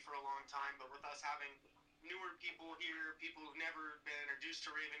community for a long time, but with us having newer people here, people who've never been introduced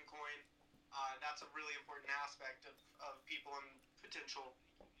to Ravencoin, that's a really important aspect of people and potential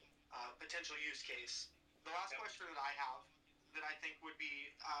use case. The last question that I have that I think would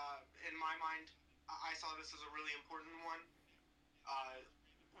be, in my mind, I saw this as a really important one.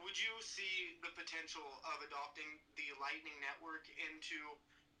 Would you see the potential of adopting the Lightning Network into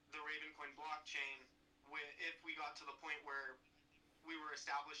the Ravencoin blockchain if we got to the point where we were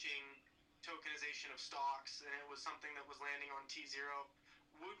establishing tokenization of stocks and it was something that was landing on T0?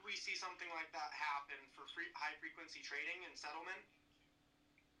 Would we see something like that happen for high-frequency trading and settlement?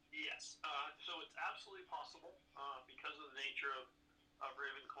 Yes. So it's absolutely possible because of the nature of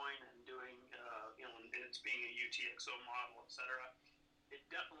Ravencoin and doing, it's being a UTXO model, etc. It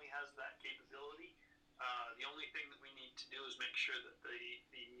definitely has that capability. The only thing that we need to do is make sure that the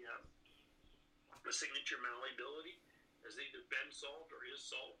signature malleability has either been solved or is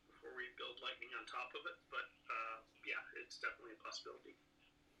solved before we build Lightning on top of it. But it's definitely a possibility.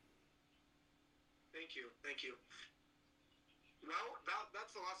 Thank you. Well,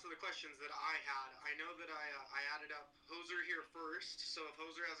 that's the last of the questions that I had. I know that I added up Hoser here first, so if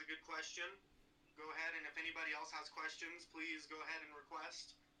Hoser has a good question, go ahead, and if anybody else has questions, please go ahead and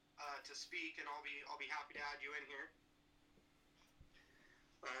request to speak, and I'll be happy to add you in here.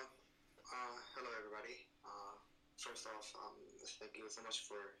 Hello, everybody. First off, thank you so much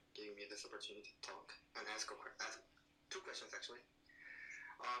for giving me this opportunity to talk and ask two questions, actually.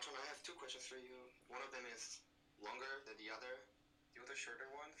 Tron, I have two questions for you. One of them is longer than the other. Do you want the shorter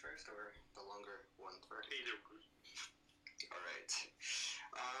one first or the longer one first? Either one. All right.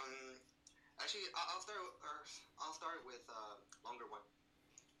 Actually, I'll start with a longer one.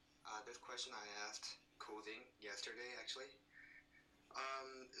 This question I asked Coding yesterday, actually.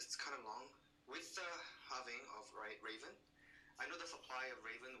 It's kind of long. With the halving of Raven, I know the supply of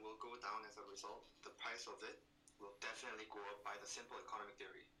Raven will go down as a result. The price of it will definitely go up by the simple economic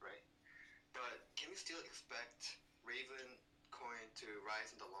theory, right? But can we still expect Raven coin to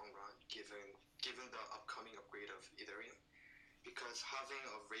rise in the long run, given the upcoming upgrade of Ethereum? Because halving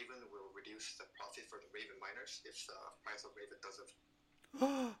of Raven will reduce the profit for the Raven miners if the price of Raven doesn't.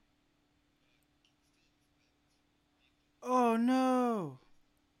 Oh no!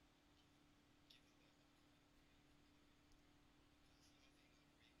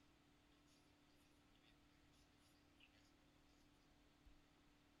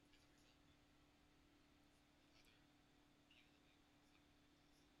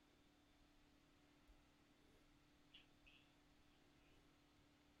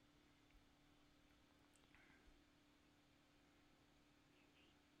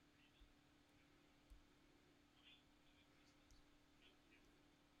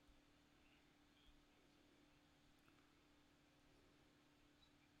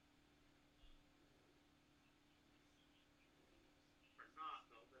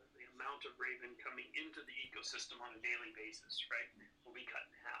 Of Raven coming into the ecosystem on a daily basis, right, will be cut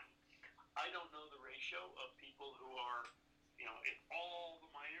in half. I don't know the ratio of people who are, if all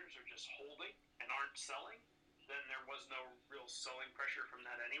the miners are just holding and aren't selling, then there was no real selling pressure from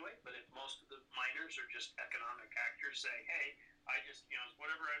that anyway. But if most of the miners are just economic actors saying, hey, I just,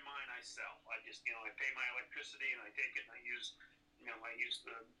 whatever I mine, I sell. I just, I pay my electricity and I take it and I use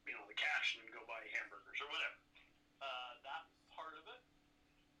the cash and go buy hamburgers or whatever. That part of it,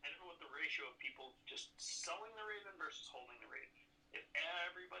 I don't know what the ratio of people just selling the Raven versus holding the Raven. If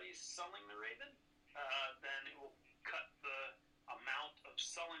everybody's selling the Raven, then it will cut the amount of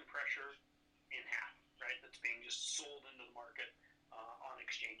selling pressure in half, right? That's being just sold into the market on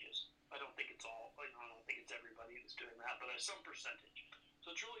exchanges. I don't think it's all, I don't think it's everybody that's doing that, but some percentage.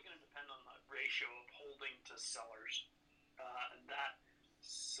 So it's really going to depend on the ratio of holding to sellers. And that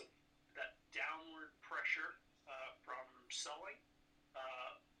downward pressure from selling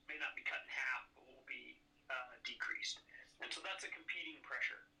may not be cut in half, but will be decreased. And so that's a competing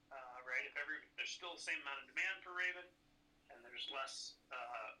pressure, right? If there's still the same amount of demand for Raven, and there's less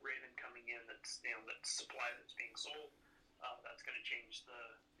Raven coming in that's supply that's being sold, that's going to change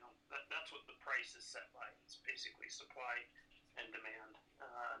that's what the price is set by. It's basically supply and demand.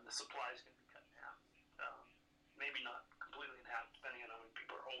 And the supply is going to be cut in half. Maybe not completely in half, depending on how many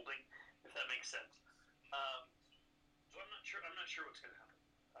people are holding, if that makes sense. So I'm not sure what's going to happen.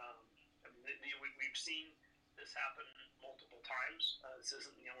 We've seen this happen multiple times. This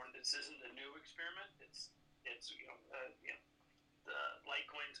isn't a new experiment. It's the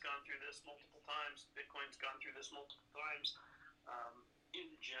Litecoin's gone through this multiple times. Bitcoin's gone through this multiple times. In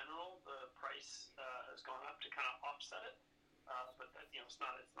general, the price has gone up to kind of offset it, but that, it's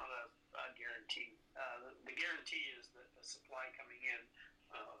not a guarantee. The guarantee is that the supply coming in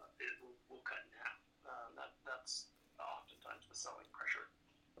it will cut in half. That's oftentimes the selling pressure.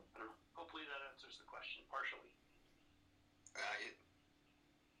 I don't know. Hopefully that answers the question partially.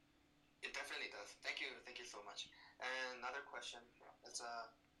 It definitely does. Thank you so much. And another question. It's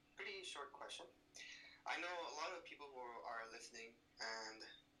a pretty short question. I know a lot of people who are listening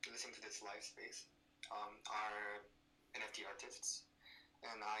to this live space are NFT artists,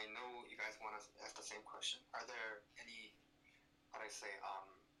 and I know you guys want to ask the same question. Are there any,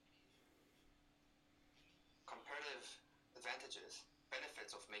 comparative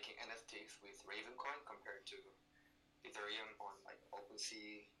benefits of making NFTs with Ravencoin compared to Ethereum on like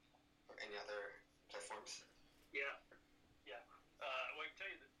OpenSea or any other platforms? Yeah. Well, I can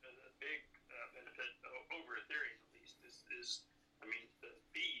tell you that the big benefit over Ethereum, at least, is the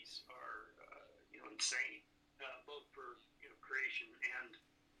fees are insane, both for creation and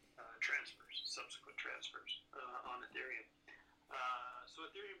subsequent transfers on Ethereum. So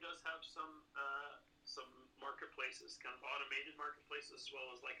Ethereum does have some marketplaces, kind of automated marketplaces, as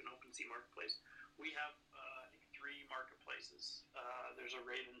well as like an OpenSea marketplace. We have I think 3 marketplaces. There's a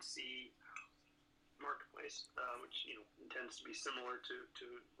RavenSea marketplace, which intends to be similar to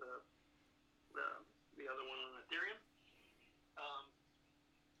the other one on Ethereum.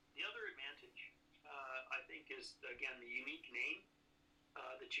 The other advantage, I think, is again the unique name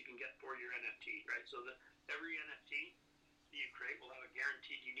that you can get for your NFT, right? So that every NFT that you create will have a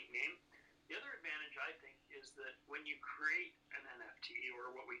guaranteed unique name. The other advantage, I think, is that when you create an NFT,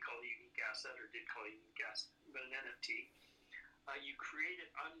 or what we call a unique asset, or did call a unique asset, but an NFT, you create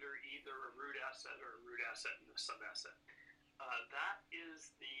it under either a root asset or a root asset and a sub-asset. That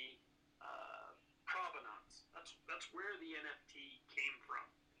is the provenance. That's where the NFT came from.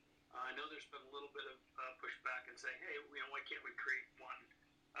 I know there's been a little bit of pushback and saying, hey, why can't we create one,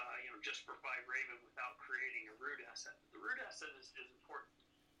 just for 5 Raven without creating a root asset? The root asset is important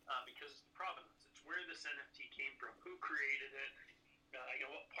because it's the provenance. It's where this NFT came from, who created it,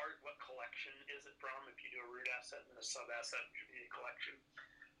 what collection is it from? If you do a root asset and a sub asset, which would be a collection,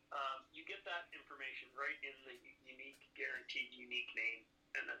 you get that information right in the guaranteed unique name,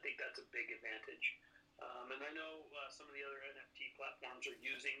 and I think that's a big advantage. And I know some of the other NFT platforms are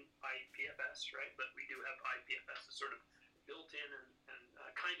using IPFS, right? But we do have IPFS as sort of built in and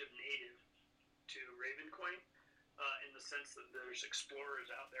kind of native to Ravencoin, in the sense that there's explorers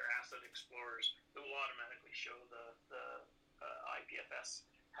out there, asset explorers, that will automatically show the IPFS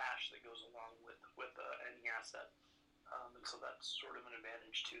hash that goes along with any asset. And so that's sort of an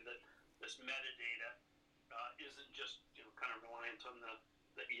advantage too, that this metadata isn't just kind of reliant on the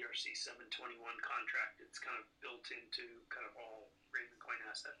ERC 721 contract. It's kind of built into kind of all Ravencoin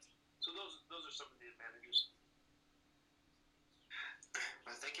assets. So those are some of the advantages.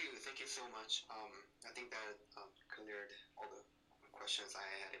 Thank you so much. I think that cleared all the questions I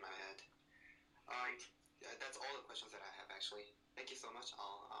had in my head. That's all the questions that I have, actually. Thank you so much.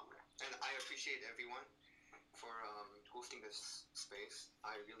 And I appreciate everyone hosting this space.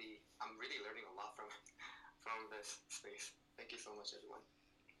 I'm really learning a lot from this space. Thank you so much, everyone.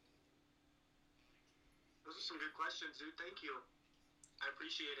 Those are some good questions, dude. Thank you. I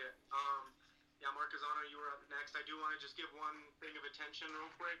appreciate it. Yeah, Marquezano, you were up next. I do want to just give one thing of attention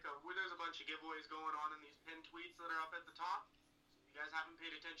real quick. There's a bunch of giveaways going on in these pinned tweets that are up at the top. If you guys haven't paid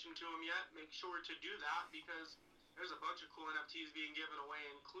attention to them yet, make sure to do that because there's a bunch of cool NFTs being given away,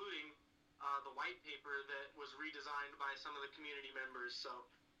 including the white paper that was redesigned by some of the community members. So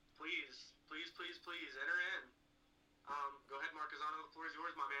please enter in. Go ahead, Marquezano. The floor is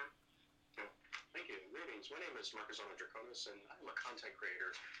yours, my man. Thank you. Greetings. My name is Marquezano Draconis, and I'm a content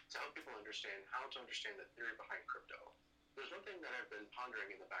creator to help people understand how to understand the theory behind crypto. There's one thing that I've been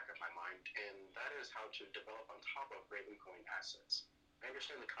pondering in the back of my mind, and that is how to develop on top of Ravencoin assets. I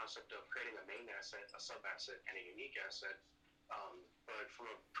understand the concept of creating a main asset, a sub-asset, and a unique asset, but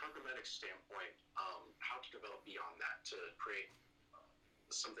from a programmatic standpoint, how to develop beyond that to create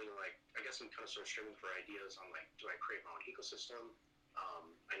something like, I guess I'm kind of sort of streaming for ideas on like, do I create my own ecosystem?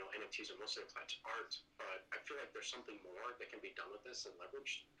 I know NFTs are mostly applied to art, but I feel like there's something more that can be done with this and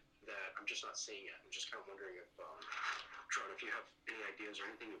leveraged that I'm just not seeing yet. I'm just kind of wondering if, Tron, if you have any ideas or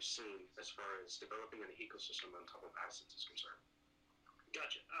anything you've seen as far as developing an ecosystem on top of assets is concerned.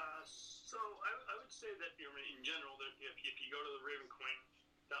 Gotcha. So I would say that in general, that if you go to the Ravencoin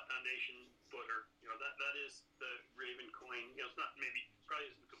Foundation footer, that is the Ravencoin. It's not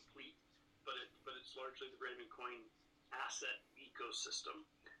probably isn't complete, but it's largely the Ravencoin asset ecosystem.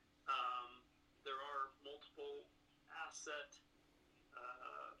 There are multiple asset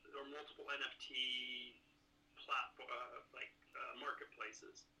or multiple NFT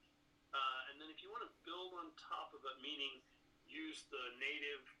marketplaces, and then if you want to build on top of it, meaning use the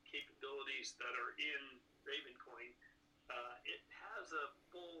native capabilities that are in Ravencoin, it has a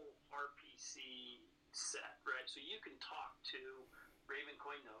full RPC set, right? So you can talk to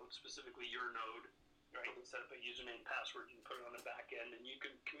Ravencoin nodes, specifically your node, right? You can set up a username, password, you can put it on the back end, and you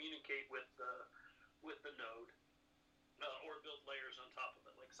can communicate with the node, or build layers on top of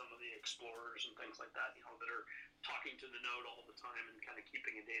it, like some of the explorers and things like that, that are talking to the node all the time and kind of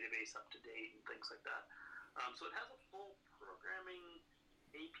keeping a database up to date and things like that. So it has a full programming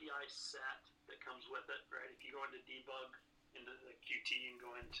API set that comes with it, right? If you go into debug, into the Qt and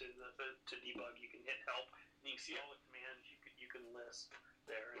go into to debug, you can hit help, and you can see all the commands you can list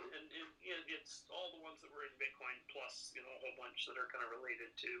there, and it's all the ones that were in Bitcoin plus a whole bunch that are kind of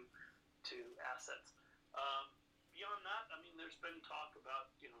related to assets. Beyond that, there's been talk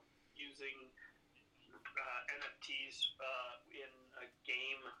about using NFTs in a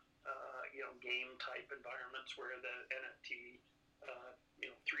game type environments where the NFT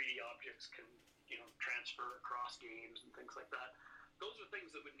 3D objects can transfer across games and things like that. Those are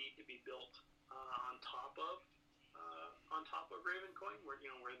things that would need to be built on top of Ravencoin, where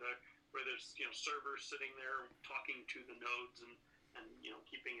there's servers sitting there talking to the nodes and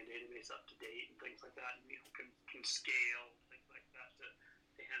keeping a database up to date and things like that, and can scale things like that to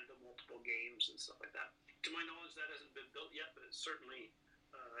handle multiple games and stuff like that. To my knowledge, that hasn't been built yet, but it's certainly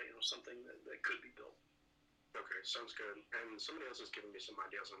something that could be built. Okay, sounds good. And somebody else has given me some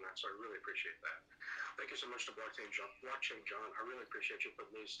ideas on that, so I really appreciate that. Thank you so much to Blockchain John. I really appreciate you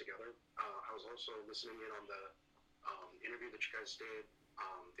putting these together. I was also listening in on the interview that you guys did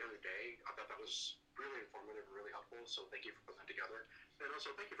the other day. I thought that was really informative and really helpful, so thank you for putting that together. And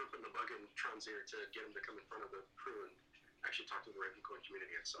also, thank you for putting the bug in Tron's ear to get him to come in front of the crew and actually talk to the Ravencoin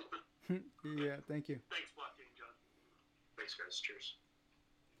community itself. Yeah, thank you. Thanks, Blockchain John. Thanks, guys. Cheers.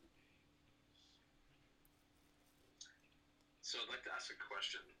 So I'd like to ask a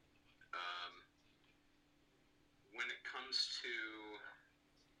question. When it comes to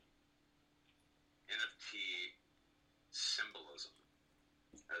NFT symbolism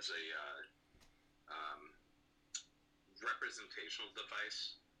as a representational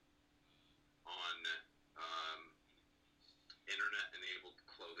device on internet-enabled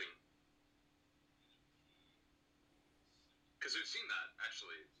clothing, because we've seen that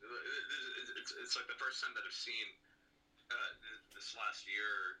actually. It's like the first time that I've seen this last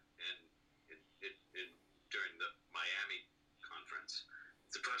year during the Miami conference.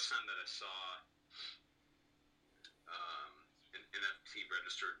 It's the first time that I saw an NFT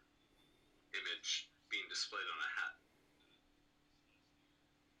registered image being displayed on a hat.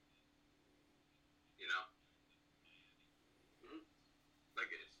 Mm-hmm.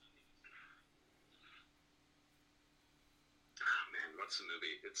 Like it. Man, what's the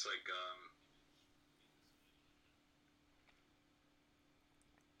movie? It's like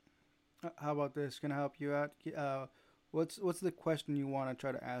How about this? Can I help you out? What's the question you want to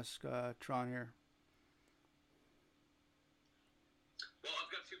try to ask Tron here?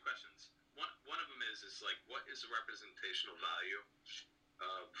 two questions. One of them is like, what is the representational value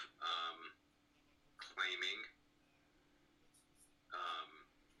of claiming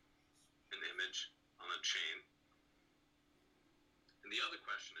an image on a chain? And the other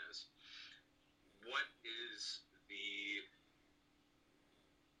question is, what is the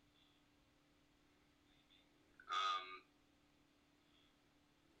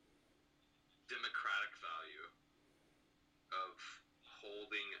democratic value of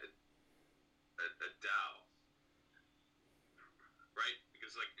holding a DAO, right?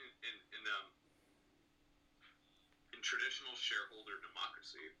 Because like in traditional shareholder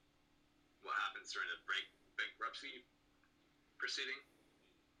democracy, what happens during a bankruptcy proceeding?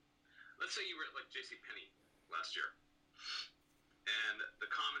 Let's say you were at like JCPenney last year, and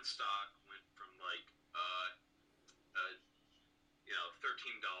the common stock went from like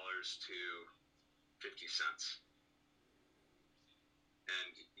 $13 to 50 cents,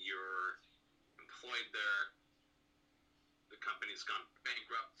 and you're employed there. The company's gone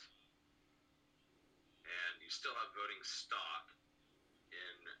bankrupt, and you still have voting stock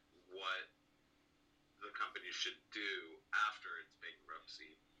in what the company should do after its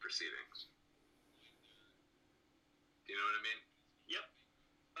bankruptcy proceedings. Do you know what I mean? Yep.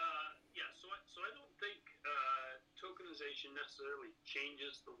 Yeah. So I don't think tokenization necessarily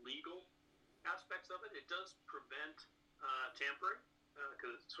changes the legal aspects of it. It does prevent tampering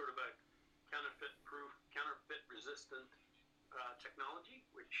because it's sort of a counterfeit resistant technology,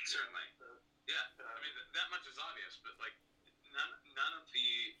 which certainly. Yeah. I mean that much is obvious, but like none of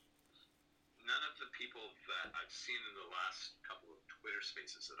the people that I've seen in the last couple of Twitter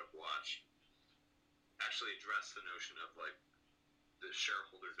spaces that I've watched actually address the notion of like the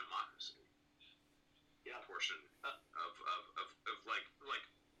shareholder democracy portion of like look,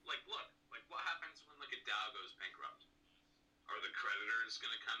 like what happens when like a DAO goes bankrupt? Are the creditors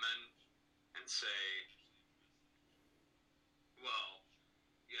going to come in and say, well,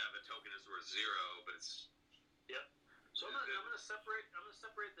 yeah, the token is worth zero, but it's So I'm going to separate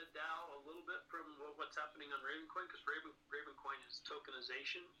the DAO a little bit from what's happening on Ravencoin, because Ravencoin is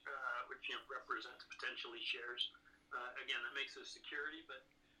tokenization, which represents potentially shares. Again, that makes it a security, but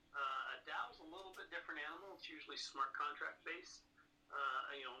a DAO is a little bit different animal. It's usually smart contract based.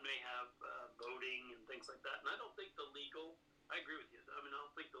 May have voting and things like that. And I don't think I agree with you. I mean, I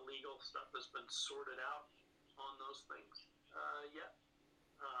don't think the legal stuff has been sorted out on those things yet.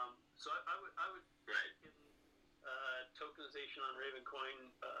 So I would liken tokenization on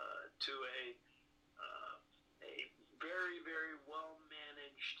Ravencoin to a very, very well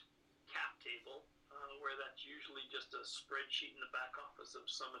managed cap table, where that's usually just a spreadsheet in the back office of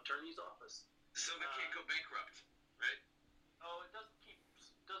some attorney's office. So they can't go bankrupt, right? Oh, it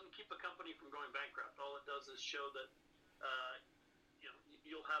doesn't keep a company from going bankrupt. All it does is show that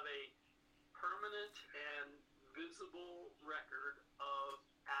you'll have a permanent and visible record of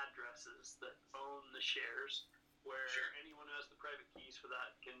addresses that own the shares, where anyone who has the private keys for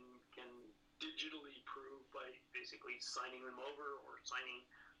that can digitally prove by basically signing them over or signing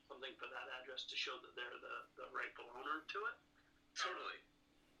something for that address to show that they're the rightful owner to it. Totally.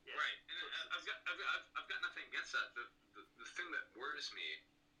 Yeah. Right. And I've got nothing against that. The thing that worries me,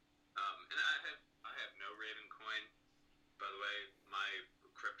 and I have no Ravencoin, by the way. My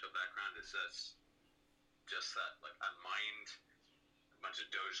crypto background is just that like I mined a bunch of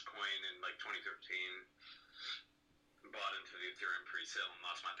Dogecoin in like 2013, bought into the Ethereum presale and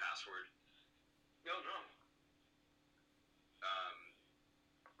lost my password. No.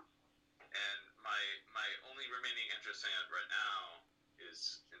 And my only remaining interest in it right now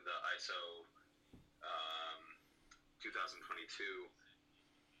is in the ISO 2022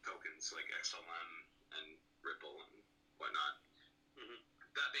 tokens like XLM and Ripple and whatnot. Mm-hmm.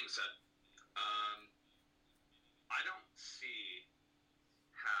 That being said, I don't see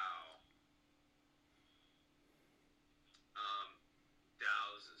how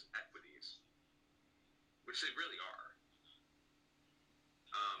DAOs as equities, which they really are,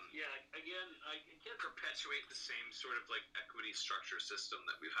 again, I can't perpetuate the same sort of like equity structure system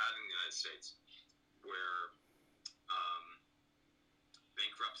that we've had in the United States, where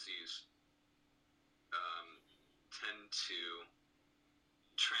bankruptcies tend to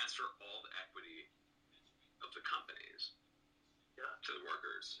transfer all the equity of the companies to the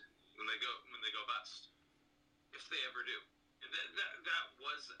workers when they go bust, if they ever do. And that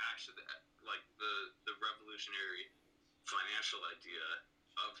was actually the revolutionary financial idea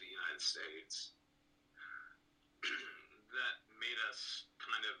of the United States that made us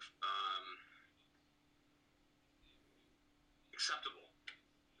kind of acceptable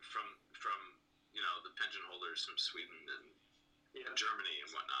from the pension holders from Sweden Yeah. Germany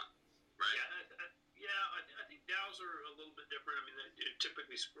and whatnot, right? I think DAOs are a little bit different. I mean, they're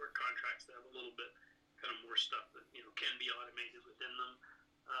typically sport contracts that have a little bit kind of more stuff that can be automated within them.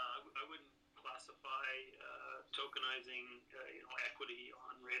 I wouldn't classify tokenizing equity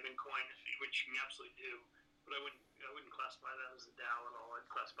on Ravencoin, which you can absolutely do, but I wouldn't classify that as a DAO at all.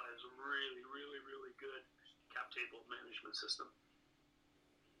 I'd classify it as a really, really, really good cap table management system.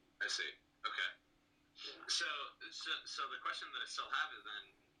 I see. Okay. Yeah. So the question that I still have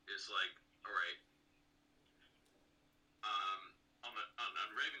is like, all right, on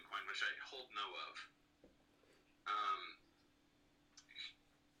Ravencoin, which I hold no of,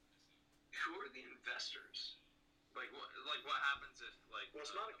 who are the investors? Like what happens if like? Well,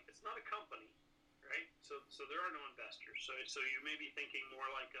 it's not a company, right? So there are no investors. So you may be thinking more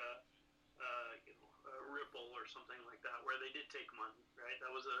like a Ripple or something like that, where they did take money, right?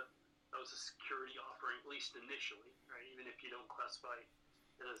 That was a security offering, at least initially, right? Even if you don't classify it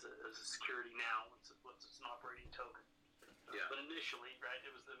as a security now, once it's an operating token. Yeah. But initially, right,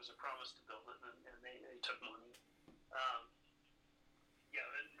 there was a promise to build it, and they took money.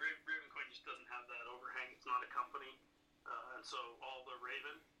 And Ravencoin just doesn't have that overhang. It's not a company, and so all the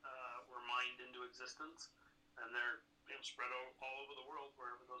Raven were mined into existence, and they're spread all over the world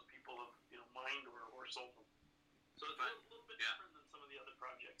wherever those people have mined or sold them. So it's a little bit different than some of the other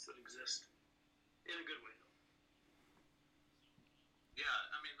projects that exist, in a good way, though. Yeah,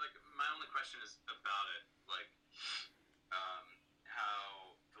 I mean, like, my only question is about it, like,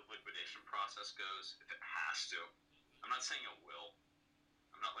 how the liquidation process goes, if it has to. I'm not saying it will.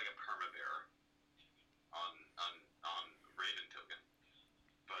 I'm not like a perma-bearer on Raven token.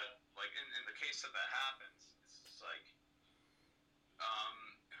 But, like, in the case that happens, it's like,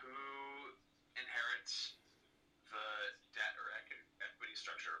 who inherits the debt or equity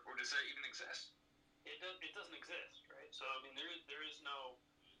structure, or does that even exist? It doesn't exist, right? So I mean, there is no,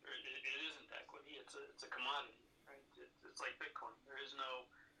 it isn't equity. It's a commodity, right? It's like Bitcoin. There is no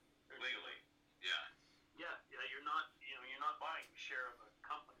legally. Yeah. You're not buying a share of a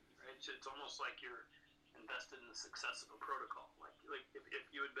company, right? It's almost like you're invested in the success of a protocol. Like if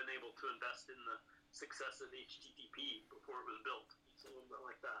you had been able to invest in the success of HTTP before it was built, it's a little bit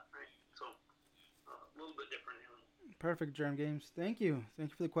like that, right? So a little bit different animal. Perfect, Germ Games. Thank you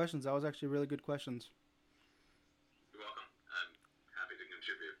for the questions. That was actually really good questions. You're welcome. I'm happy to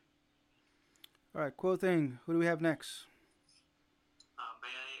contribute. All right, cool thing. Who do we have next?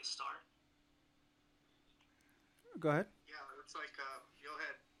 May I start? Go ahead. Yeah, looks like go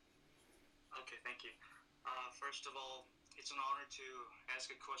ahead. Okay, thank you. First of all, it's an honor to ask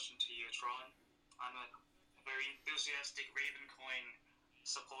a question to you, Tron. I'm a very enthusiastic Ravencoin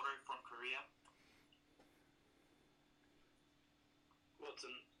supporter from Korea. Well, it's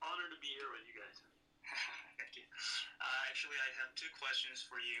an honor to be here with you guys. Thank you. Actually, I have two questions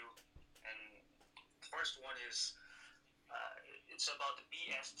for you. And the first one is, it's about the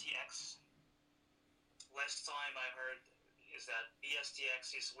BSTX. Last time I heard is that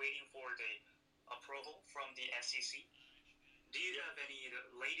BSTX is waiting for the approval from the SEC. Do you have any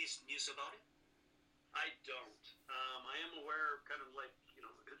latest news about it? I don't. I am aware, kind of like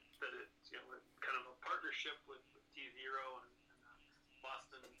that it's kind of a partnership with T0 and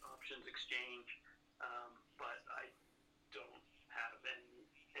Boston Options Exchange, but I don't have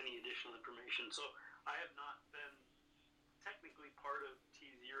any additional information. So I have not been technically part of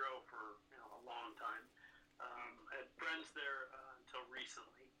T0 for a long time. I had friends there until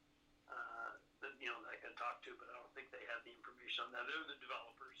recently that I could talk to, but I don't think they had the information on that. They're the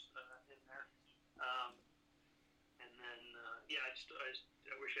developers in there. And then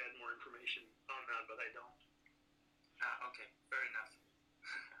I wish I had more information on that, but I don't. Okay, fair enough.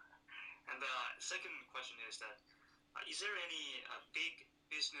 And the second question is that, is there any big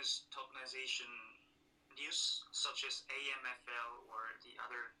business tokenization news, such as AMFL or the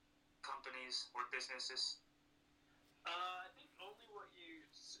other companies or businesses? I think only what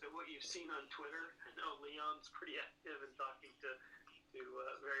you've seen on Twitter. I know Leon's pretty active in talking to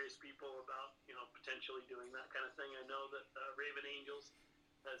various people about potentially doing that kind of thing. I know that Raven Angels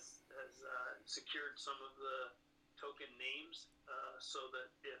has secured some of the token names so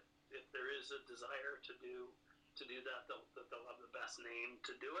that if there is a desire to do that, they'll have the best name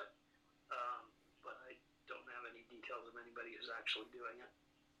to do it. But I don't have any details of anybody who's actually doing it.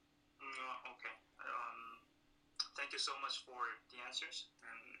 Okay. Thank you so much for the answers.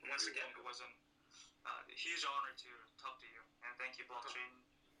 And once again, it was a huge honor to talk to you. And thank you, Blockchain.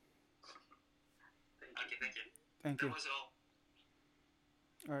 Thank you. Thank you. That was all.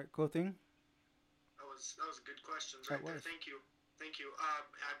 All right, cool thing. That was a good question right there. Thank you.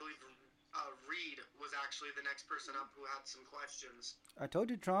 I believe Reed was actually the next person up who had some questions. I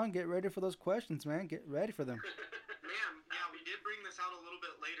told you, Tron, get ready for those questions, man. Get ready for them. Man, yeah, we did bring this out a little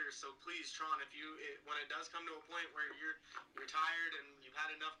bit later, so please, Tron, when it does come to a point where you're tired and you've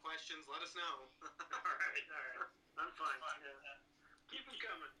had enough questions, let us know. All right. I'm fine. Yeah. Keep them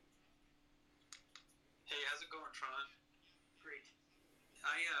coming. Hey, how's it going, Tron? Great.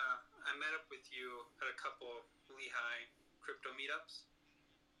 I met up with you at a couple of Lehigh crypto meetups.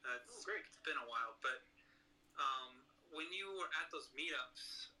 Great. It's been a while, but when you were at those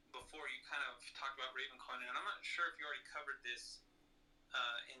meetups before, you kind of talked about Ravencoin, and I'm not sure if you already covered this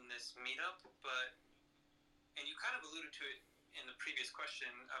in this meetup, and you kind of alluded to it in the previous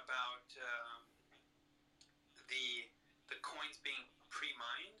question about the coins being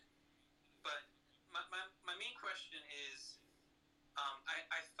pre-mined, but my main question is,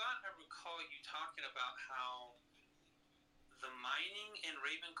 I thought I recall you talking about how the mining in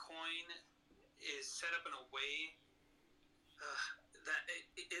Ravencoin is set up in a way that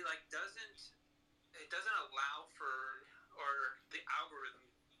it like doesn't allow for, or the algorithm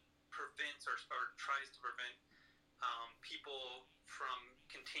prevents or tries to prevent people from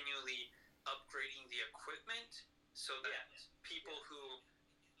continually upgrading the equipment, so that people who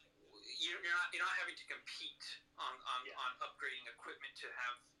you're not having to compete on upgrading equipment to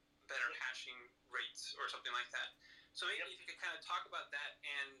have better hashing rates or something like that. So maybe if you could kind of talk about that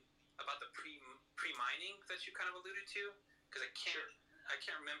and about the pre-mining that you kind of alluded to, because I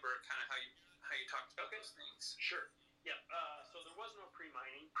can't remember kind of how you talked about those things. Sure. Yeah. So there was no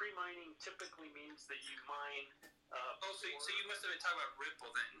pre-mining. Pre-mining typically means that you mine. So you must have been talking about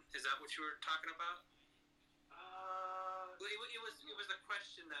Ripple then. Is that what you were talking about? It was a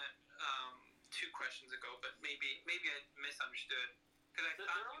question that 2 questions ago, but maybe I misunderstood, because I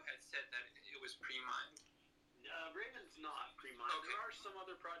thought you had said that it was pre-mined. Raven's not pre-mined. Okay. There are some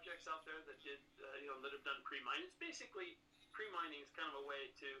other projects out there that did, that have done pre-mine. It's basically, pre-mining is kind of a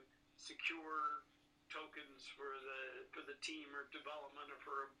way to secure tokens for the team or development or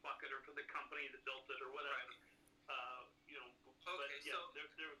for a bucket or for the company that built it or whatever. Right.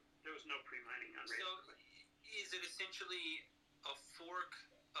 There was no pre-mining on Raven. So is it essentially a fork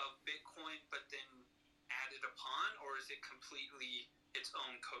of Bitcoin but then added upon, or is it completely its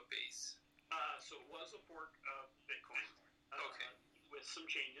own code base? So it was a fork of Bitcoin. Okay. With some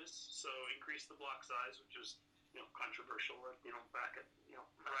changes. So increase the block size, which was controversial, back in the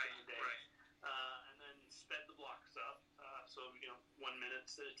day. Right. And then sped the blocks up. So 1 minute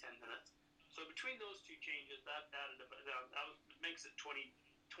instead of 10 minutes. So between those 2 changes, that makes it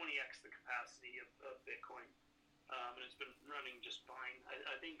 20x the capacity of Bitcoin, and it's been running just fine.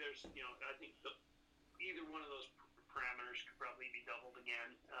 I think there's either one of those parameters could probably be doubled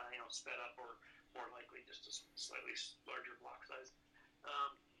again, sped up, or more likely just a slightly larger block size.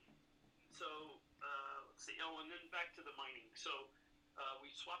 Let's see. And then back to the mining. So we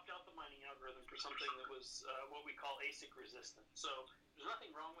swapped out the mining algorithm for something that was what we call ASIC resistant. So there's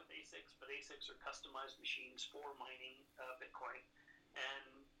nothing wrong with ASICs, but ASICs are customized machines for mining Bitcoin.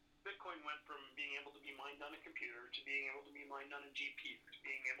 And Bitcoin went from being able to be mined on a computer to being able to be mined on a GPU to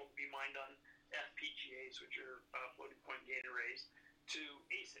being able to be mined on FPGAs, which are floating point gate arrays, to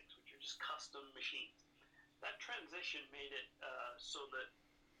ASICs, which are just custom machines. That transition made it so that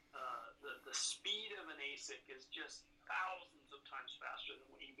the speed of an ASIC is just thousands of times faster than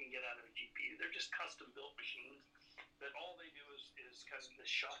what you can get out of a GPU. They're just custom-built machines that all they do is kind of the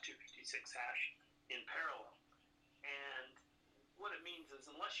SHA-256 hash in parallel. And what it means is,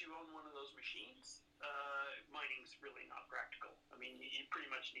 unless you own one of those machines, mining's really not practical. I mean, you pretty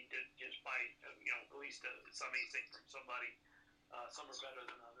much need to just buy, at least some ASIC from somebody. Some are better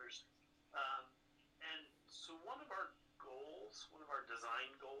than others. And so one of our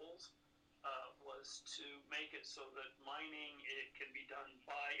design goals, was to make it so that mining, it can be done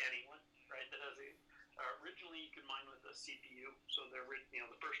by anyone, right? That has originally you could mine with a CPU. So the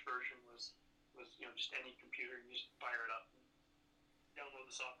first version was just any computer, you just fire it up, and download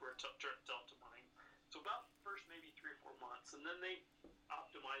the software, turn it to mine. So about the first maybe 3 or 4 months, and then they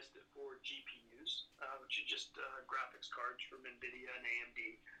optimized it for GPUs, which are just graphics cards from NVIDIA and AMD,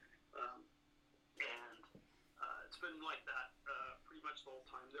 and it's been like that pretty much the whole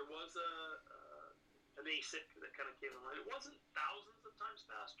time. There was an ASIC that kind of came online. It wasn't thousands of times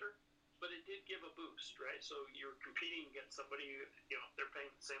faster, but it did give a boost, right? So you're competing against somebody, they're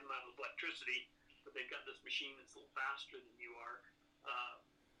paying the same amount of electricity, but they've got this machine that's a little faster than you are.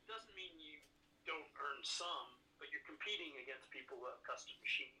 Doesn't mean you don't earn some, but you're competing against people who have custom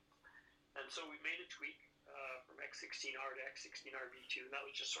machines. And so we made a tweak from X16R to X16R V2, and that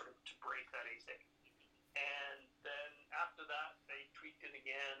was just sort of to break that ASIC. And then after that, they tweaked it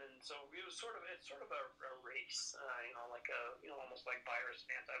again, and so it was sort of a race, like almost like virus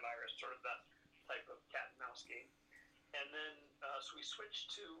and antivirus, sort of that type of cat and mouse game. And then so we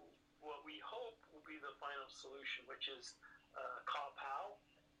switched to what we hope will be the final solution, which is CawPow,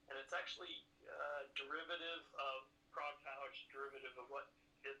 and it's actually derivative of ProgPow, which is derivative of what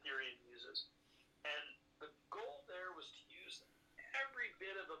Ethereum uses. And the goal there was to use every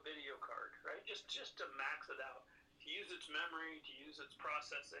bit of a video card, right? Just to max it out, to use its memory, to use its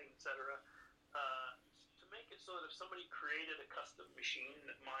processing, etc. To make it so that if somebody created a custom machine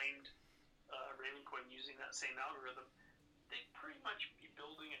that mined Ravencoin using that same algorithm, they'd pretty much be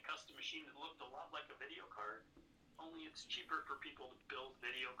building a custom machine that looked a lot like a video card. Only it's cheaper for people to build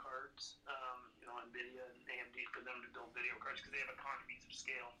video cards, NVIDIA and AMD, for them to build video cards because they have economies of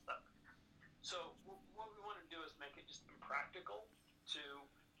scale and stuff. So what we want to do is make it just impractical to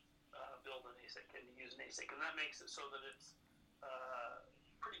build an ASIC and to use an ASIC, and that makes it so that it's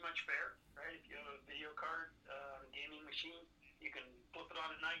pretty much fair, right? If you have a video card on a gaming machine, you can flip it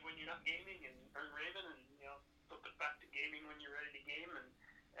on at night when you're not gaming and earn Raven, and flip it back to gaming when you're ready to game,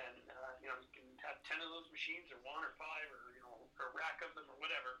 and you can have 10 of those machines, or 1 or 5, or a rack of them, or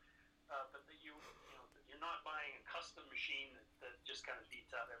whatever. But that you're not buying a custom machine that just kind of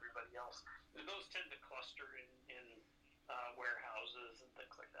beats out everybody else. And those tend to cluster in warehouses and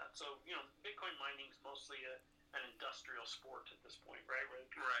things like that. So Bitcoin mining is mostly an industrial sport at this point, right? Where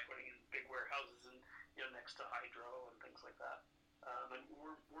people are putting in big warehouses and next to hydro and things like that. And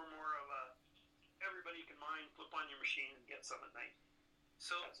we're more of a everybody can mine, flip on your machine, and get some at night.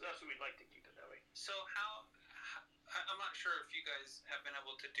 So that's what we'd like to keep it that way. So how I'm not sure if you guys have been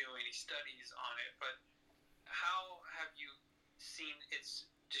able to do any studies on it, but how have you seen its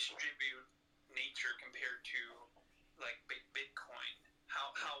distributed nature compared to like Bitcoin?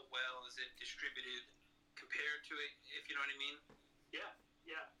 How well is it distributed compared to it, if you know what I mean? Yeah.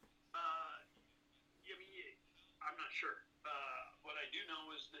 I'm not sure. What I do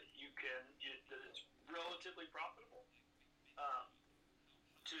know is that that it's relatively profitable.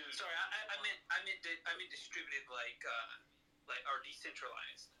 Sorry, I meant distributed like or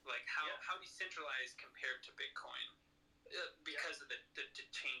decentralized. Like how decentralized compared to Bitcoin because of the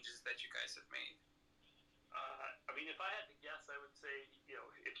changes that you guys have made. If I had to guess, I would say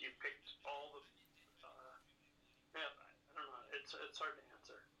if you picked all the I don't know. It's hard to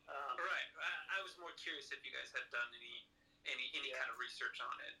answer. Right. I was more curious if you guys had done any kind of research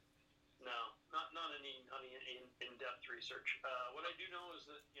on it. No, not any in-depth research. What I do know is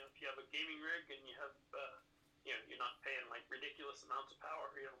that if you have a gaming rig and you have you're not paying like ridiculous amounts of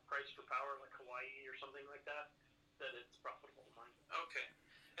power, price for power like Hawaii or something like that, that it's profitable to mine. Okay.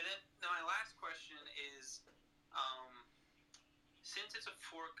 And then now my last question is, since it's a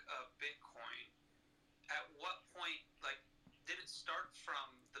fork of Bitcoin, at what point did it start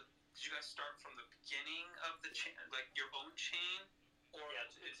from did you guys start from the beginning of the chain, like your own chain? Or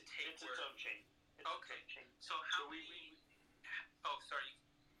it's its own chain. So how many? Sorry.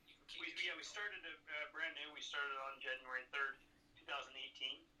 We started brand new. We started on January 3rd,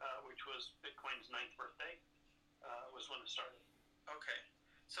 2018, which was Bitcoin's 9th birthday. Was when it started. Okay.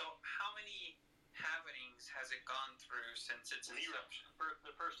 So how many halvenings has it gone through since its inception?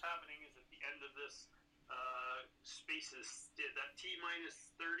 The first halvening is at the end of this Spaces. That T-30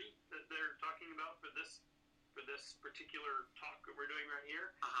 that they're talking about for this particular talk that we're doing right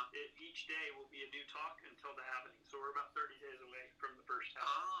here. Each day will be a new talk until the halvening. So we're about 30 days away from the first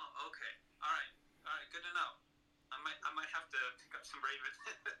halvening. Oh, okay. All right. Good to know. I might have to pick up some Raven.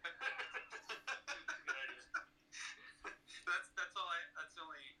 Good idea. That's all. That's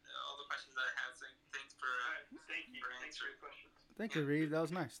only all the questions that I had. Thanks for thank you. Thanks for answering. your questions. Thank you, Reed. That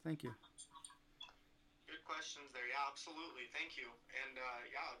was nice. Thank you. Good questions there. Yeah, absolutely. Thank you. And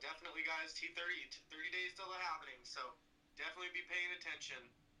definitely, guys. T30 days till the happening. So definitely be paying attention.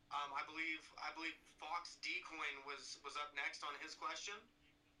 I believe Fox Dcoin was up next on his question.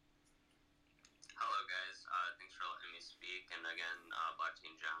 Hello, guys. Thanks for letting me speak. And again,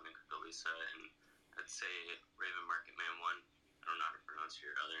 Blockchain John and Crypto Lisa, and I'd say Raven Market Man 1. I don't know how to pronounce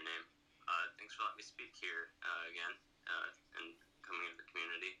your other name. Thanks for letting me speak here again and coming into the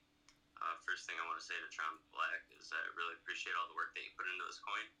community. First thing I want to say to Tron Black is I really appreciate all the work that you put into this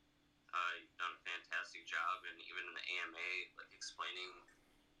coin. You've done a fantastic job, and even in the AMA, explaining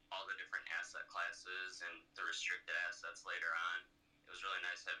all the different asset classes and the restricted assets later on. It was really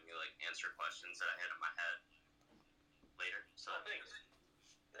nice having you answer questions that I had in my head later. So thanks.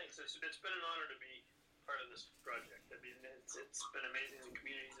 It's been an honor to be part of this project. I mean, it's been amazing. The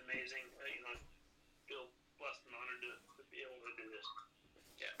community's amazing. I feel blessed and honored to be able to do this.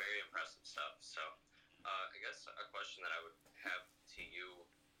 Yeah, very impressive stuff. So I guess a question that I would have to you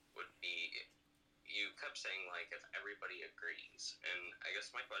would be, saying, like, if everybody agrees. And I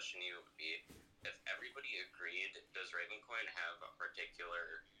guess my question to you would be, if everybody agreed, does Ravencoin have a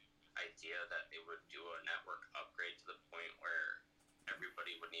particular idea that they would do a network upgrade to the point where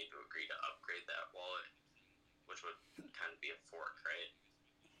everybody would need to agree to upgrade that wallet, which would kind of be a fork, right?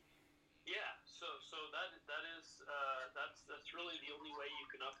 Yeah, so that is that's really the only way you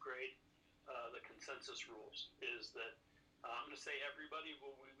can upgrade the consensus rules. Is that I'm going to say everybody?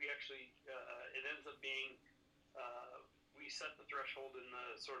 Well, we actually it ends up being we set the threshold in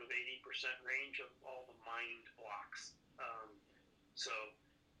the sort of 80% range of all the mined blocks.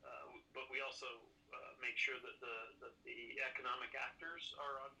 But we also make sure that the economic actors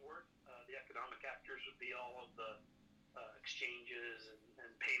are on board. The economic actors would be all of the exchanges and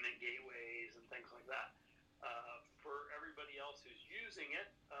payment gateways and things like that. For everybody else who's using it,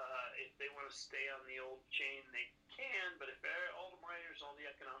 if they want to stay on the old chain, they can. But if all the miners, all the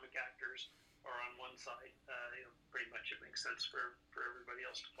economic actors are on one side, pretty much it makes sense for everybody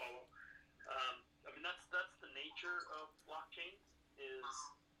else to follow. I mean, that's the nature of blockchains. Is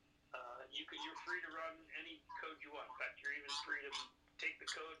you're free to run any code you want. In fact, you're even free to take the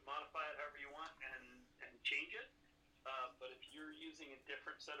code, modify it however you want, and change it. But if you're using a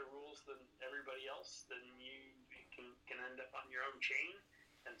different set of rules than everybody else, then you can end up on your own chain,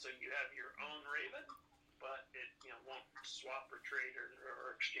 and so you have your own Raven, but it won't swap or trade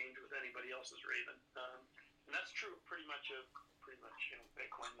or exchange with anybody else's Raven. And that's true pretty much of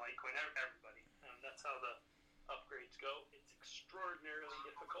Bitcoin, Litecoin, everybody. That's how the upgrades go. It's extraordinarily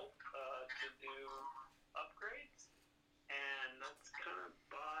difficult to do upgrades, and that's kind of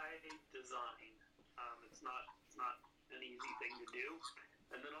by design. It's not an easy thing to do.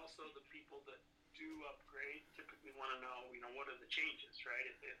 And then also the people that do upgrade typically want to know, what are the changes, right?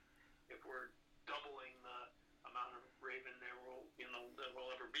 If we're doubling the amount of Raven there will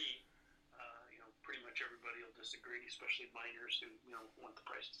ever be, pretty much everybody will disagree, especially miners who want the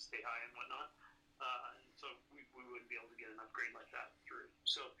price to stay high and whatnot. And so we wouldn't be able to get an upgrade like that through.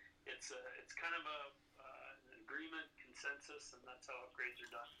 So it's kind of an agreement, consensus, and that's how upgrades are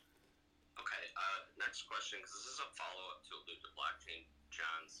done. Okay, next question, because this is a follow-up to Allude to Blockchain,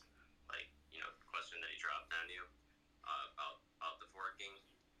 John's, question that he dropped on you about the forking.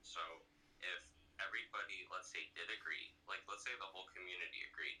 So if everybody, let's say, did agree, let's say the whole community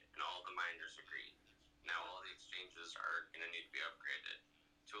agreed, and all the miners agreed, now all the exchanges are going to need to be upgraded.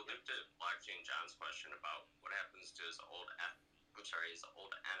 To allude to Blockchain John's question about what happens to his old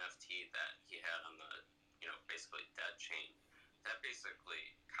NFT that he had on the, basically dead chain, that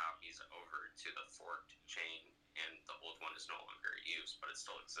basically copies over to the forked chain, and the old one is no longer used, but it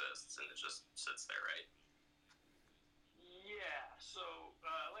still exists, and it just sits there, right? Yeah, so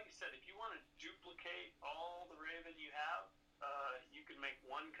like I said, if you want to duplicate all the Raven you have, you can make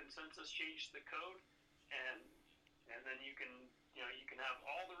one consensus change to the code, and then you can have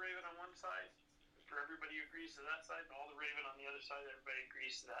all the Raven on one side, for everybody who agrees to that side, and all the Raven on the other side, everybody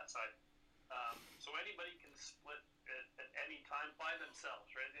agrees to that side. So anybody can split at any time by themselves,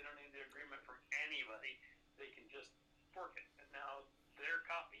 right? They don't need the agreement from anybody. They can just fork it, and now their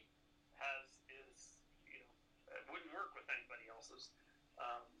copy it wouldn't work with anybody else's.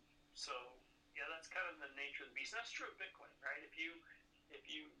 So yeah, that's kind of the nature of the beast. And that's true of Bitcoin, right? If you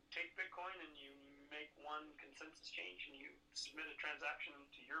take Bitcoin and you make one consensus change and you submit a transaction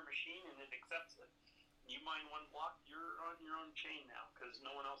to your machine and it accepts it, you mine one block, you're on your own chain now, because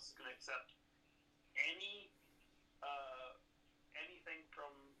no one else is going to accept anything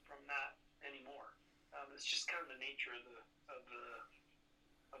from that anymore. It's just kind of the nature of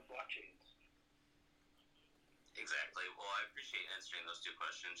blockchains. Exactly. Well, I appreciate answering those two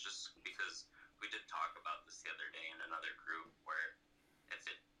questions, just because we did talk about this the other day in another group, where if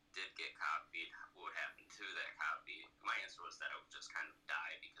it did get copied, what would happen to that copy? My answer was that it would just kind of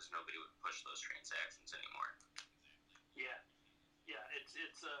die, because nobody would push those transactions anymore. Yeah.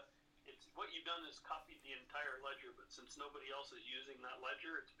 It's what you've done is copied the entire ledger, but since nobody else is using that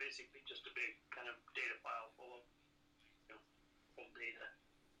ledger, it's basically just a big kind of data file full of old data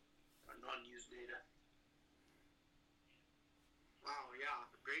or non-used data. Wow, yeah,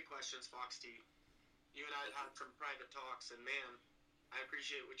 great questions, Fox T. You and I had some private talks, and man, I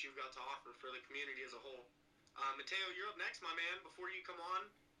appreciate what you've got to offer for the community as a whole. Mateo, you're up next, my man. Before you come on,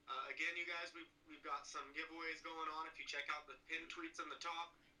 again, you guys, we've got some giveaways going on. If you check out the pinned tweets on the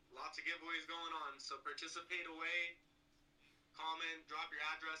top, lots of giveaways going on. So participate away, comment, drop your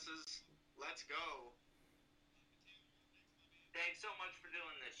addresses. Let's go. Thanks so much for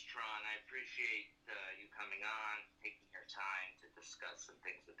doing this, Tron. I appreciate you coming on, taking your time to discuss some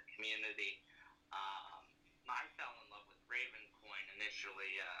things with the community. I fell in love with Ravencoin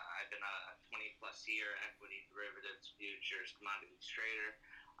initially. I've been a 20-plus year equity derivatives futures commodities trader.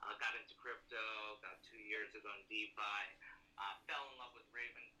 Got into crypto about 2 years ago in DeFi. Fell in love with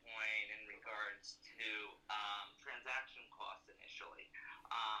Ravencoin in regards to transaction costs initially.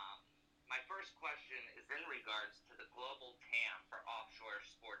 My first question is in regards to the global TAM for offshore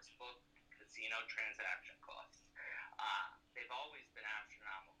sportsbook casino transaction costs. They've always been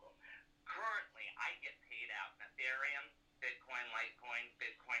astronomical. Currently, I get paid out in Ethereum, Bitcoin, Litecoin,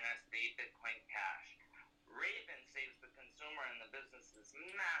 Bitcoin SD, Bitcoin Cash. Raven saves the consumer and the businesses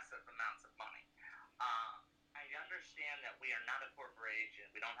massive amounts of money. I understand that we are not a corporation.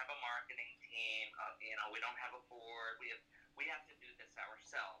 We don't have a marketing team. We don't have a board. We have to do this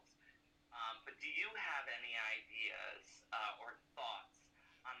ourselves. But do you have any ideas or thoughts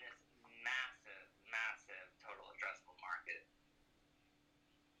on this massive total addressable market?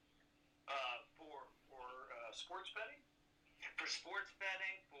 For sports betting? For sports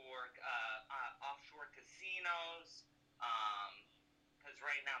betting, for offshore casinos, because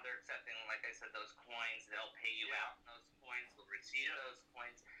right now they're accepting, like I said, those coins. They'll pay you out in those coins. They'll receive those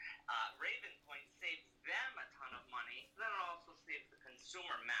coins. Ravencoin saves them a ton of money. Then it also saves the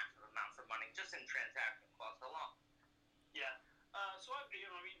consumer massive amounts of money just in transaction costs alone. Yeah.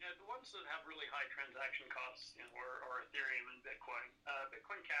 The ones that have really high transaction costs, are Ethereum and Bitcoin.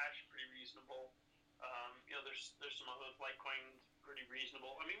 Bitcoin Cash, pretty reasonable. There's some other Litecoin, pretty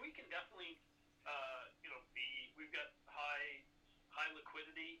reasonable. I mean, we can definitely, we've got high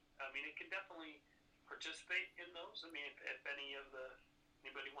liquidity. I mean, it can definitely participate in those. I mean, if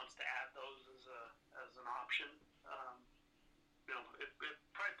anybody wants to add those as an option, it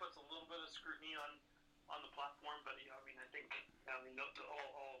probably puts a little bit of scrutiny on the platform, but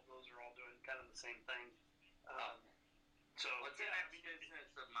all of those are all doing kind of the same thing. It's an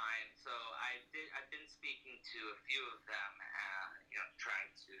ex-business of mine, so I've been speaking to a few of them,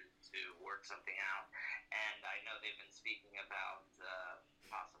 trying to work something out, and I know they've been speaking about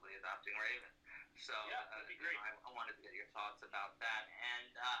possibly adopting Raven. So that'd be great. I wanted to get your thoughts about that,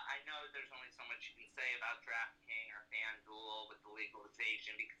 and I know there's only so much you can say about DraftKings or FanDuel with the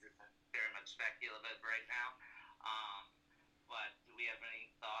legalization because it's very much speculative right now. But do we have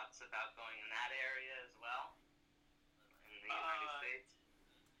any thoughts about going in that area as well? In the United States?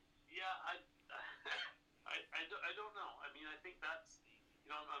 Yeah, I don't know. I mean, I think that's,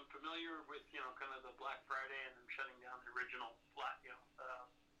 I'm familiar with, kind of the Black Friday and them shutting down the original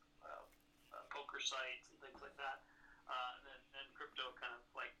poker sites and things like that. And then crypto kind of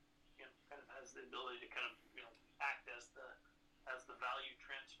has the ability to kind of, act as the value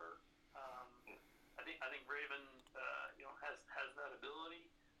transfer. I think Raven, has that ability.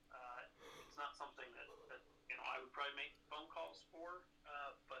 It's not something that I would probably make phone calls for,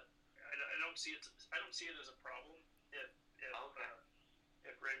 but I don't see it. I don't see it as a problem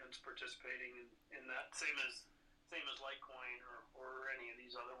if Raven's participating in that. Same as Litecoin or any of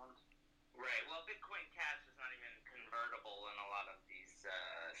these other ones. Right. Well, Bitcoin Cash is not even convertible in a lot of these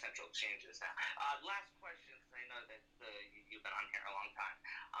central exchanges now. Last question, because I know that you've been on here a long time.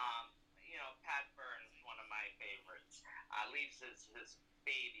 Pat Burns, one of my favorites, leaves his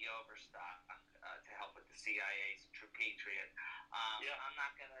baby Overstock to help with the CIA's True Patriot. I'm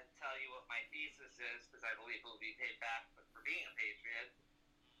not going to tell you what my thesis is, because I believe he'll be paid back for being a patriot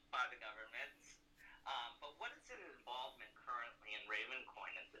by the government. But what is his involvement currently in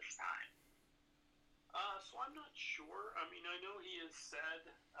Ravencoin at this time? So I'm not sure. I mean, I know he has said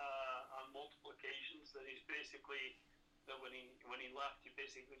on multiple occasions that he's basically, that when he left, he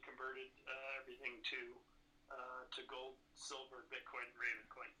basically converted everything to gold, silver, Bitcoin, and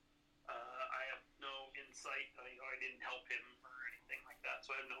Ravencoin. I have no insight. I didn't help him or anything like that,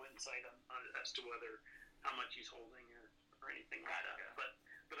 so I have no insight on as to how much he's holding or anything like that.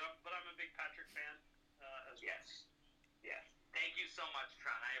 But I'm a big Patrick fan as well. Yes. Thank you so much,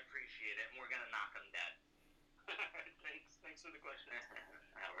 Tron. I appreciate it, and we're gonna knock him dead. Thanks for the question.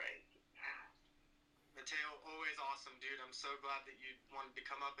 All right. Mateo, always awesome, dude. I'm so glad that you wanted to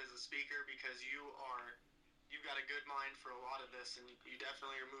come up as a speaker because you've got a good mind for a lot of this, and you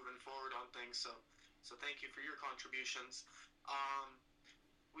definitely are moving forward on things. So thank you for your contributions.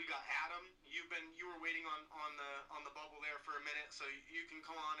 We got Adam. You were waiting on the bubble there for a minute, so you can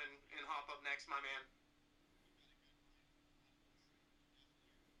come on and hop up next, my man.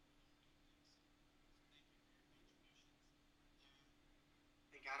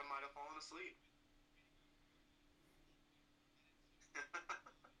 I think Adam might have fallen asleep.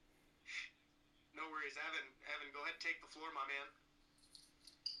 No worries, Evan. Evan, go ahead and take the floor, my man.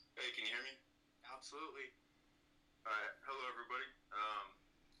 Hey, can you hear me? Absolutely. All right. Hello, everybody.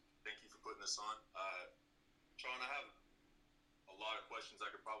 Thank you for putting this on. Sean, I have lot of questions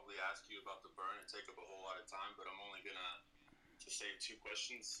I could probably ask you about the burn and take up a whole lot of time, but I'm only gonna save 2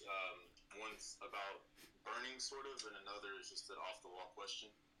 questions. One's about burning, sort of, and another is just an off-the-wall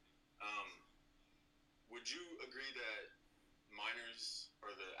question. Would you agree that miners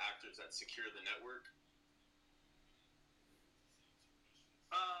are the actors that secure the network?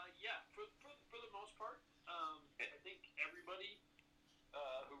 Yeah, for the most part. I think everybody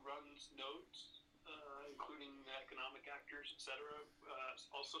who runs nodes, including the economic actors, etc.,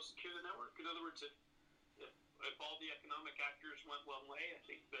 also secure the network. In other words, if all the economic actors went one way, I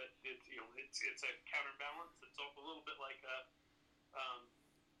think that it's a counterbalance. It's a little bit like a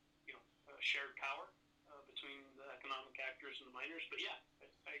shared power between the economic actors and the miners. But yeah,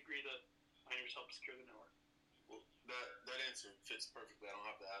 I agree that miners help secure the network. Well, that answer fits perfectly. I don't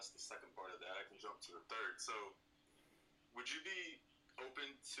have to ask the second part of that. I can jump to the third. So, would you be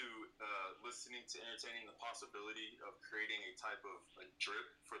open to listening to entertaining the possibility of creating a type of a drip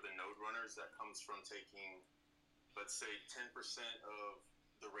for the node runners that comes from taking, let's say, 10% of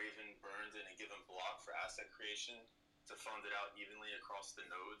the Raven burns in a given block for asset creation to fund it out evenly across the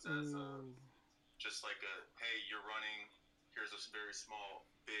nodes as just like hey, you're running, here's a very small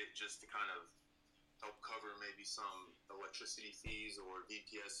bit just to kind of help cover maybe some electricity fees or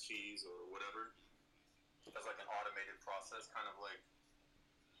VPS fees or whatever, as like an automated process, kind of like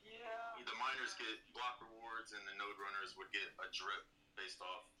the miners get block rewards and the node runners would get a drip based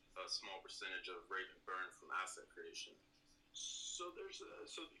off a small percentage of Raven burn from asset creation. So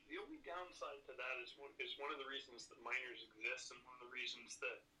so the only downside to that is one of the reasons that miners exist, and one of the reasons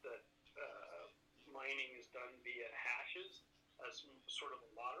that mining is done via hashes as sort of a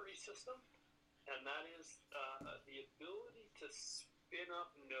lottery system, and that is the ability to spin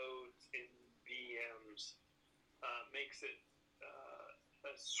up nodes in VMs makes it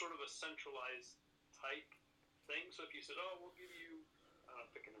a sort of a centralized type thing. So if you said, "Oh, we'll give you,"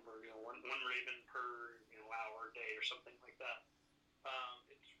 pick a number, one Raven per hour, day, or something like that,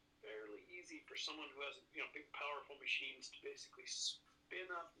 it's fairly easy for someone who has big, powerful machines to basically spin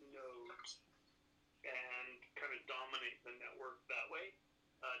up nodes and kind of dominate the network that way,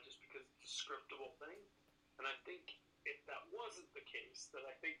 just because it's a scriptable thing. And I think if that wasn't the case, then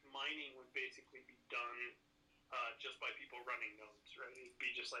I think mining would basically be done just by people running nodes, right? It'd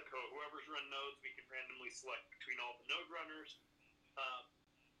be just like, whoever's run nodes, we can randomly select between all the node runners.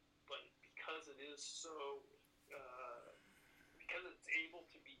 But because it is so, because it's able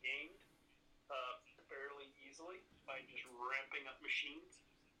to be gamed fairly easily by just ramping up machines,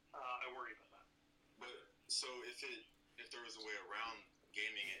 I worry about that. But so if there was a way around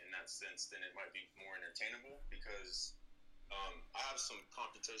gaming it in that sense, then it might be more entertainable, because I have some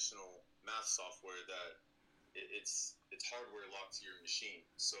computational math software that it's hardware locked to your machine,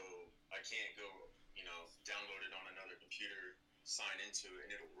 so I can't go download it on another computer, sign into it,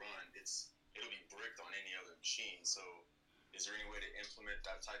 and it'll run. It'll be bricked on any other machine. So is there any way to implement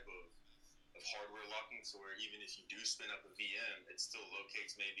that type of hardware locking, so where even if you do spin up a VM, it still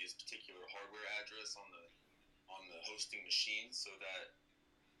locates maybe its particular hardware address on the hosting machine, so that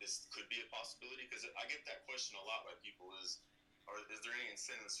this could be a possibility? Because I get that question a lot by people: is there any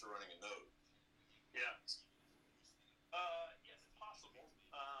incentives for running a node? Yeah. Yes, it's possible.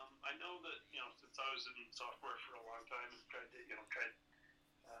 I know that since I was in software for a long time, and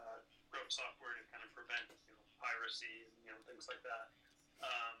wrote software to kind of prevent piracy and things like that.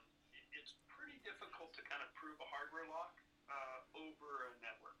 It's pretty difficult to kind of prove a hardware lock over a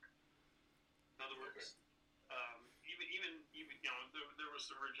network. In other words, even there was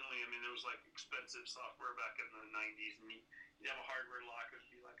originally, there was like expensive software back in the 90s, and you'd have a hardware lock. It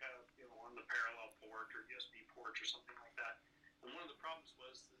would be like on the parallel port or USB port or something like that. And one of the problems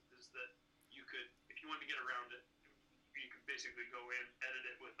is that you could, if you wanted to get around it, you could basically go in, edit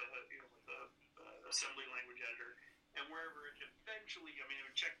it with a assembly language editor, and wherever it eventually, it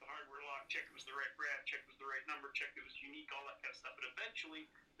would check the hardware lock, check it was the right brand, check it was the right number, check it was unique, all that kind of stuff. But eventually,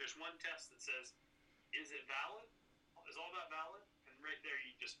 there's one test that says, is it valid? Is all that valid? And right there,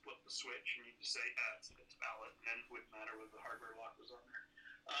 you just flip the switch and you just say, it's valid, and then it wouldn't matter whether the hardware lock was on there.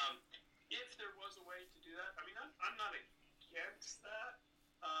 If there was a way to do that, I'm not against that,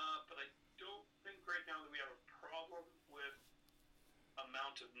 but I don't think right now that we have a problem with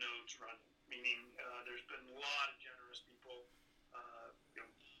amount of nodes running. Meaning, there's been a lot of generous people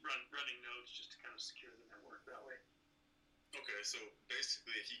running nodes just to kind of secure the network that way. Okay, so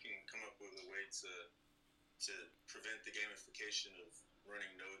basically, if you can come up with a way to prevent the gamification of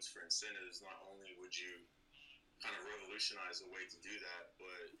running nodes for incentives, not only would you kind of revolutionize a way to do that,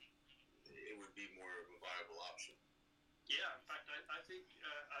 but it would be more of a viable option. Yeah, in fact, I think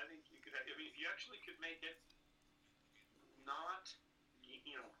you could. If you actually could make it not,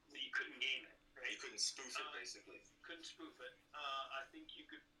 that you couldn't game it, right? You couldn't spoof it, basically. Couldn't spoof it. I think you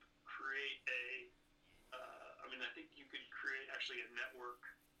could create I think you could create actually a network,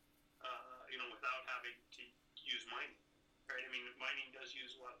 without having to use mining, right? I mean, mining does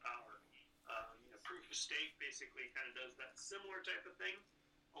use a lot of power. Proof of stake basically kind of does that similar type of thing,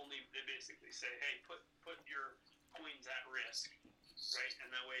 only they basically say, hey, put your coins at risk, right?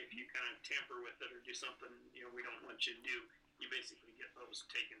 And that way, if you kind of tamper with it or do something, we don't want you to do, you basically get those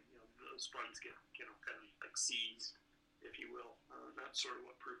taken, those funds get, kind of like seized, if you will. That's sort of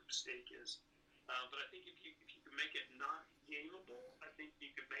what proof of stake is. But I think if you could make it not gameable, I think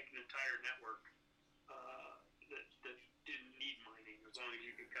you could make an entire network that didn't need mining, as long as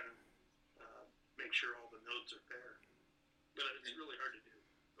you could kind of make sure all the nodes are fair. But it's really hard to do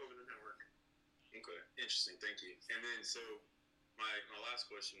over the network. Okay, interesting. Thank you. And then, so my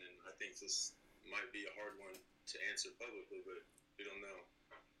last question, and I think this might be a hard one to answer publicly, but we don't know.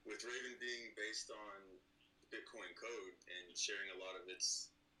 With Raven being based on Bitcoin code and sharing a lot of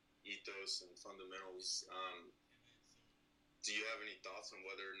its ethos and fundamentals, do you have any thoughts on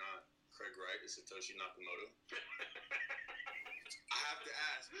whether or not Craig Wright is Satoshi Nakamoto? I have to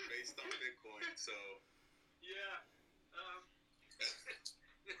ask, based on Bitcoin, so... Yeah.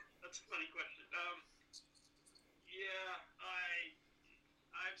 That's a funny question.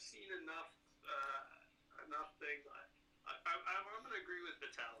 I've seen enough things. I'm going to agree with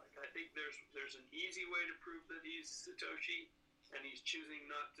Vitalik. I think there's an easy way to prove that he's Satoshi, and he's choosing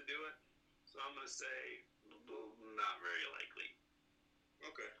not to do it. So I'm going to say not very likely.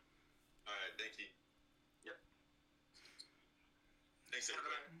 Okay. All right. Thank you. Yep. Thanks,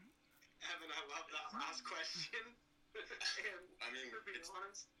 everybody. Evan, I love that last question. And I mean, to be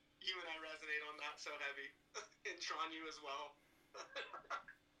honest, you and I resonate on that so heavy. And Tron, you as well.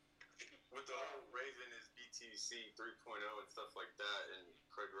 With the whole Raven is BTC 3.0 and stuff like that, and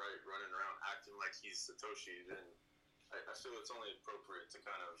Craig Wright running around acting like he's Satoshi, then I feel it's only appropriate to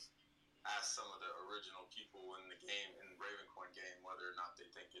kind of ask some of the original people in the game, in the Ravencoin game, whether or not they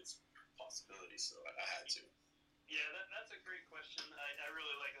think it's a possibility. So I had to. Yeah, that's a great question. I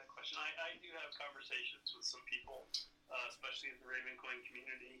really like that question. I do have conversations with some people, especially in the Ravencoin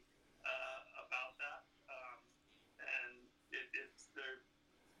community, about that. And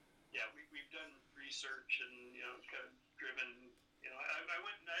we've done research and, kind of driven,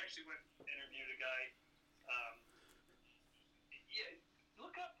 I actually went and interviewed a guy.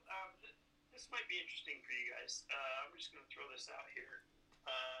 Look up, this might be interesting for you guys. I'm just going to throw this out here.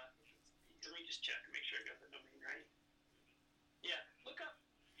 Let me just check to make sure I got the domain right. Yeah, look up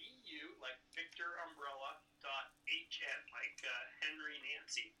VU, like Victor Umbrella, .hn, like Henry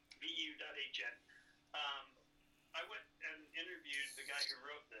Nancy, VU.hn. I went and interviewed the guy who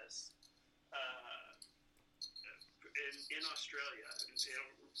wrote this in Australia, and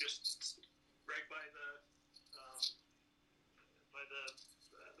just right by the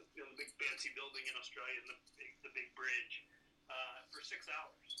big fancy building in Australia, and the big bridge, for 6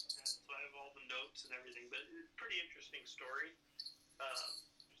 hours. And so I have all the notes and everything, but it's a pretty interesting story.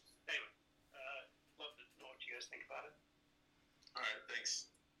 Anyway, love to know what you guys think about it. All right, thanks.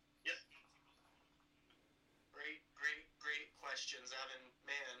 Yep. Great questions, Evan.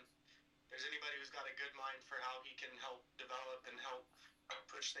 Man, if there's anybody who's got a good mind for how he can help develop and help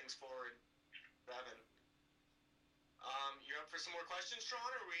push things forward, Evan. You're up for some more questions, Tron,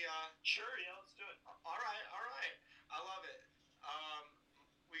 or we Sure, yeah, let's do it. All right. I love it.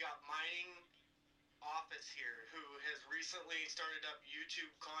 We got Mining Office here, who has recently started up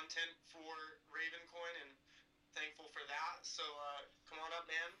YouTube content for Ravencoin, and thankful for that. So come on up,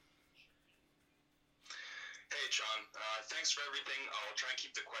 man. Hey, John. Thanks for everything. I'll try and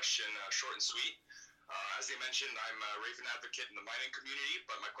keep the question short and sweet. As they mentioned, I'm a Raven advocate in the mining community,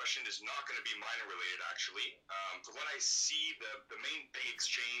 but my question is not going to be mining related, actually. From what I see, the main big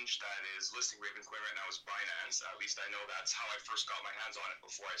exchange that is listing Ravencoin right now is Binance. At least I know that's how I first got my hands on it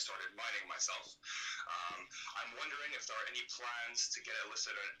before I started mining myself. I'm wondering if there are any plans to get it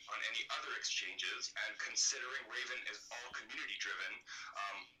listed on any other exchanges, and considering Raven is all community driven,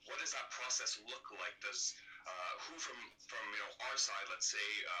 what does that process look like? Does who from our side, let's say,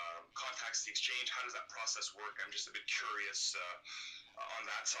 contacts the exchange? How does that process work? I'm just a bit curious on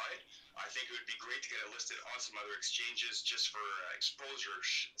that side. I think it would be great to get it listed on some other exchanges just for exposure's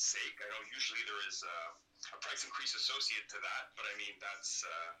sake. I know usually there is a price increase associated to that, but I mean that's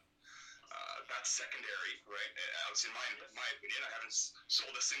secondary, right? In my opinion, I haven't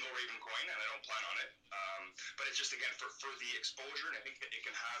sold a single Ravencoin, and I don't plan on it. But it's just, again, for the exposure, and I think it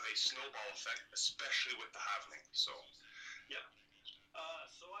can have a snowball effect, especially with the halving. So, yeah.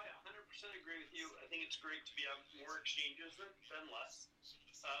 So I 100% agree with you. I think it's great to be on more exchanges than less.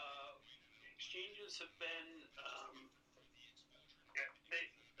 Exchanges have been,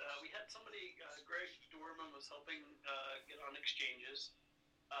 we had somebody, Greg Dorman was helping get on exchanges.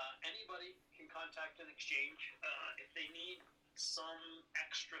 Anybody can contact an exchange if they need some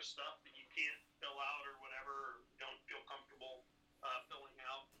extra stuff that you can't fill out or whatever, or don't feel comfortable filling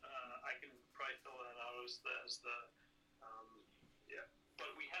out. I can probably fill that out as the yeah.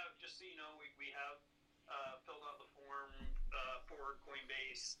 But we have, just so you know, we have filled out the form for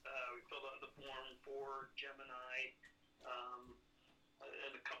Coinbase. We filled out the form for Gemini,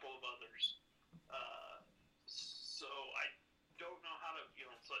 and a couple of others. So I don't know how to,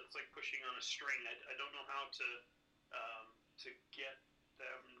 it's like pushing on a string. I don't know how to get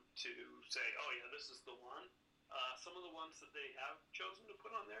them to say, oh yeah, this is the one. Some of the ones that they have chosen to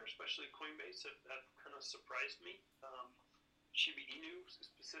put on there, especially Coinbase, have kind of surprised me. Shiba Inu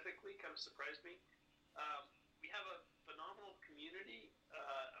specifically kind of surprised me. We have a phenomenal community.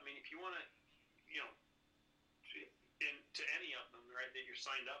 I mean, if you want to, to any of them, right, that you're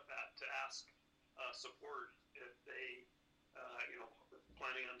signed up at to ask support if they,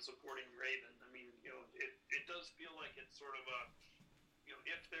 planning on supporting Raven. I mean, it does feel like it's sort of a,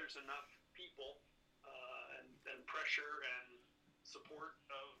 if there's enough people and pressure and support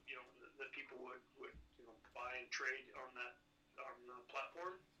of, that people would buy and trade on that on the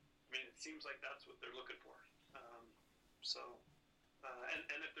platform. I mean, it seems like that's what they're looking for.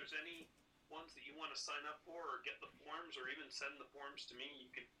 And if there's any ones that you want to sign up for or get the forms or even send the forms to me, you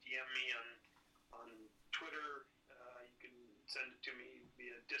could DM me on Twitter. You can send it to me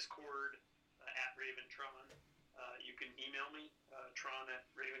via Discord at Raventron. You can email me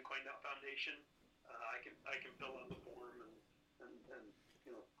tron@ravencoin.foundation. I can fill out the form and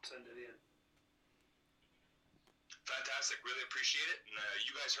send it in. Fantastic. Really appreciate it. And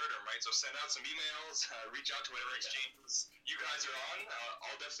you guys heard him, right? So send out some emails, reach out to whatever exchanges you guys are on.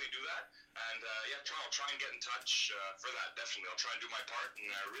 I'll definitely do that. And Tron, I'll try and get in touch for that. Definitely. I'll try and do my part. And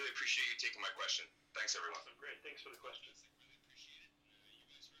I really appreciate you taking my question. Thanks, everyone. Awesome. Great. Thanks for the questions.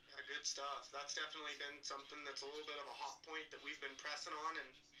 Yeah, good stuff. That's definitely been something that's a little bit of a hot point that we've been pressing on.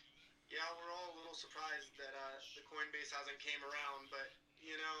 And yeah, we're all a little surprised that the Coinbase hasn't came around. But,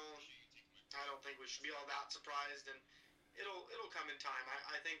 I don't think we should be all that surprised, and it'll come in time.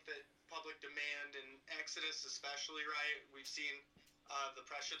 I think that public demand and Exodus especially, right? We've seen the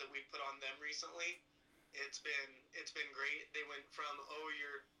pressure that we've put on them recently. It's been great. They went from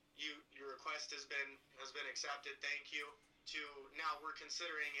your request has been accepted, thank you, to now we're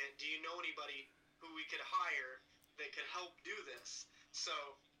considering it. Do you know anybody who we could hire that could help do this? So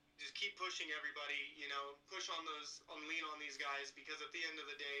just keep pushing everybody, push on lean on these guys, because at the end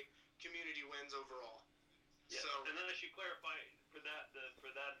of the day, community wins overall. Yeah. So, and then I should clarify for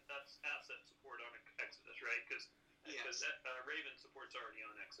that's asset support on Exodus, right? Because Raven support's already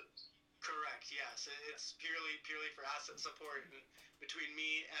on Exodus. Correct. Yes, it's purely for asset support. And between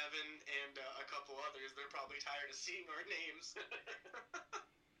me, Evan, and a couple others, they're probably tired of seeing our names.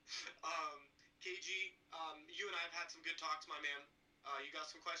 KG, you and I have had some good talks, my man. You got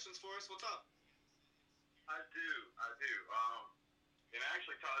some questions for us? What's up? I do. And it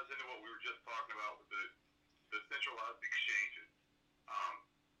actually ties into what we were just talking about with the centralized exchanges.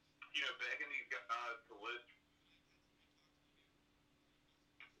 Begging these guys to list,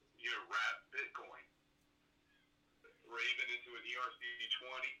 wrap Bitcoin, Raven into an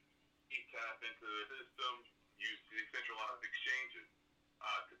ERC-20, tap into the system, use decentralized exchanges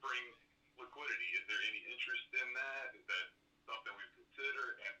to bring liquidity. Is there any interest in that? Is that something we've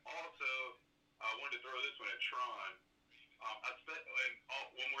considered? And also, I wanted to throw this one at Tron.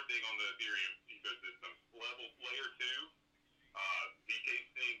 One more thing on the Ethereum ecosystem. Layer 2, ZK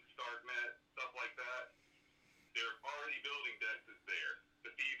Sync, StarkNet, stuff like that. They're already building dexes there.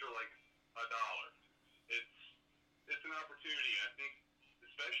 The fees are like $1. It's an opportunity. I think,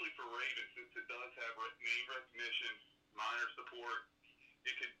 especially for Raven, since it does have name recognition, miner support,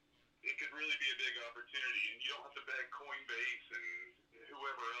 it could really be a big opportunity. And you don't have to beg Coinbase and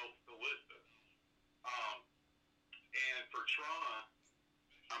whoever else to list it. And for Tron,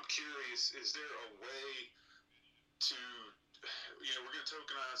 I'm curious, is there a way to, we're going to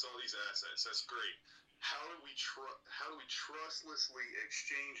tokenize all these assets. That's great. How do we trustlessly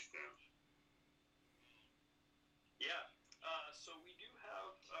exchange them? Yeah. So we do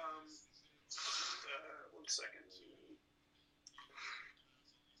have, one second.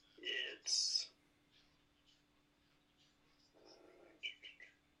 It's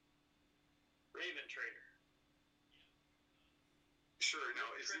Raven Trader. Sure. Now,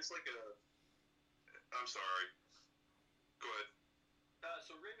 is this like I'm sorry. Go ahead.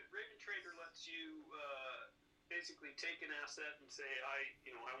 So Raven Trader lets you basically take an asset and say, I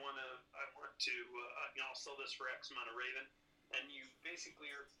want to, I'll sell this for X amount of Raven, and you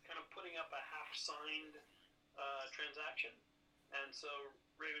basically are kind of putting up a half signed transaction, and so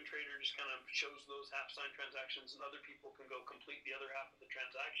Raven Trader just kind of shows those half signed transactions, and other people can go complete the other half of the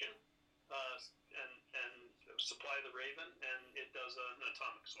transaction, and supply the Raven, and it does an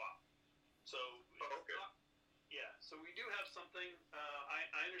atomic swap. So. Okay. Yeah, so we do have something.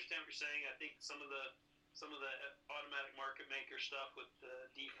 I understand what you're saying. I think some of the automatic market maker stuff with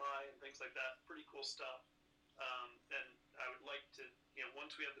the DeFi and things like that, pretty cool stuff. And I would like to,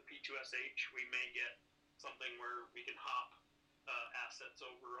 once we have the P2SH, we may get something where we can hop assets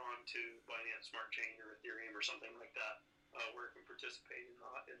over onto Binance Smart Chain or Ethereum or something like that, where it can participate in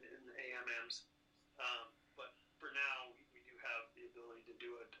the AMMs. But for now, we do have the ability to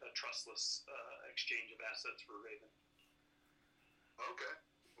do a trustless exchange of assets for Raven. Okay.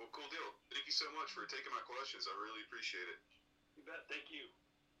 Well, cool deal. Thank you so much for taking my questions. I really appreciate it. You bet. Thank you.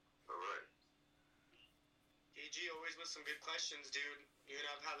 All right. KG, always with some good questions, dude. You and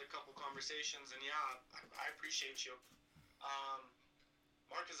I've had a couple conversations, and yeah, I appreciate you.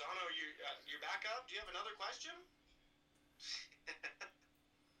 Mark Azano, you're back up? Do you have another question?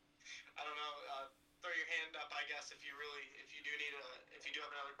 I don't know. Throw your hand up, I guess, if you do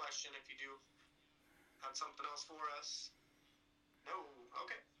have another question, if you do have something else for us. No,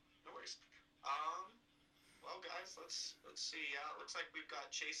 okay, no worries. Well, guys, let's see. Yeah, it looks like we've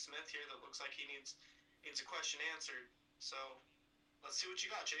got Chase Smith here. That looks like he needs a question answered. So let's see what you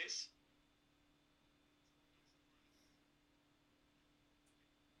got, Chase.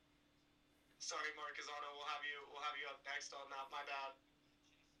 Sorry, Mark Azano, we'll have you up next on that. My bad.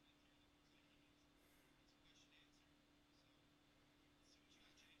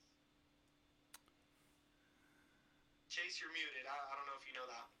 Chase, you're muted. I don't know if you know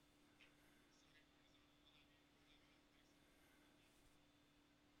that.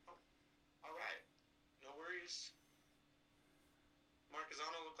 Oh, all right. No worries. Mark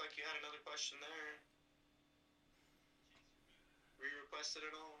Azano, looked like you had another question there. Re-requested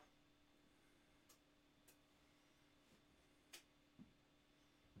it all.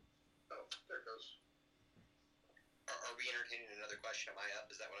 Oh, there it goes. Are we entertaining another question? Am I up?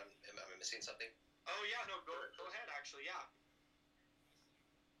 Is that what am I missing something? Oh yeah, no, go ahead. Actually, yeah.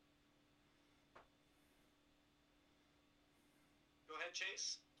 Go ahead,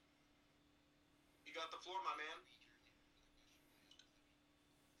 Chase. You got the floor, my man.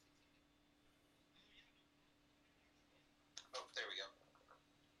 Oh, there we go.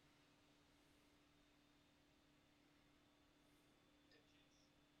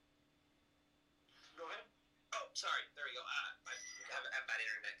 Go ahead. Oh, sorry. There we go. I have a bad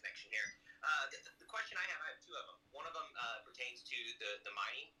internet connection here. The question I have two of them. One of them pertains to the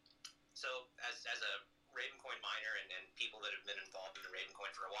mining. So as a Ravencoin miner and people that have been involved in the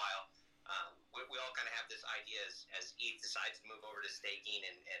Ravencoin for a while, we all kind of have this idea as ETH decides to move over to staking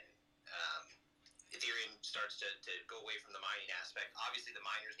and Ethereum starts to go away from the mining aspect. Obviously, the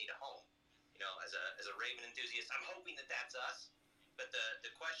miners need a home. As a Raven enthusiast, I'm hoping that that's us. But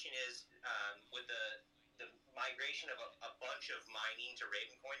the question is, with the migration of a bunch of mining to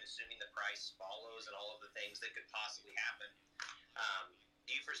Ravencoin, assuming the price follows and all of the things that could possibly happen,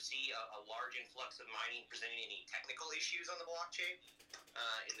 do you foresee a large influx of mining presenting any technical issues on the blockchain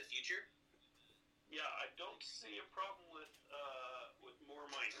in the future? Yeah, I don't see a problem with more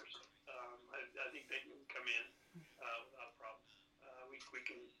miners. I think they can come in without a problem.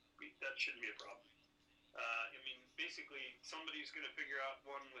 That shouldn't be a problem. Basically, somebody's going to figure out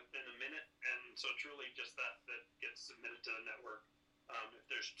one within a minute, and so it's really just that gets submitted to the network. If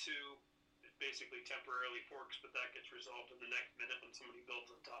there's two, it basically temporarily forks, but that gets resolved in the next minute when somebody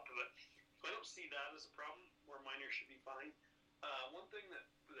builds on top of it. So I don't see that as a problem, where miners should be fine. One thing that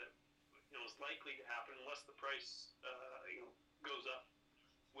is likely to happen, unless the price goes up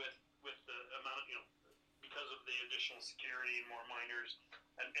with the amount, because of the additional security and more miners,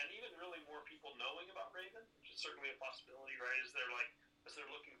 and even really more people knowing about Raven, which is certainly a possibility, right? As they're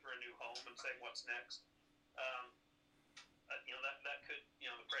looking for a new home and saying what's next, that could,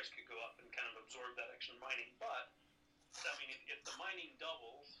 the price could go up and kind of absorb that extra mining. But if the mining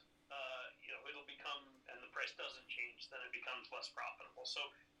doubles, it'll become, and the price doesn't change, then it becomes less profitable. So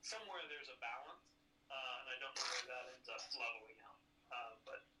somewhere there's a balance, and I don't know where that ends up leveling out.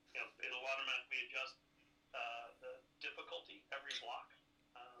 But it'll automatically adjust the difficulty every block,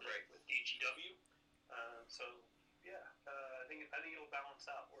 right, with DGW. So yeah, I think it'll balance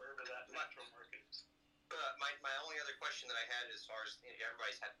out wherever that natural market is. my only other question that I had, as far as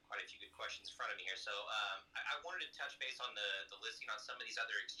everybody's had quite a few good questions in front of me here, so I wanted to touch base on the listing on some of these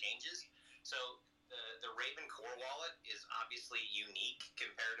other exchanges. So the Raven Core wallet is obviously unique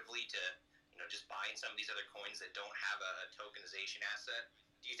comparatively to just buying some of these other coins that don't have a tokenization asset.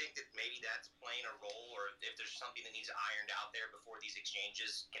 Do you think that maybe that's playing a role, or if there's something that needs ironed out there before these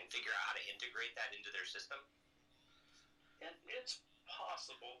exchanges can figure out how to integrate that into their system? And it's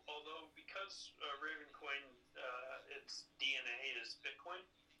possible, although because Ravencoin, its DNA is Bitcoin,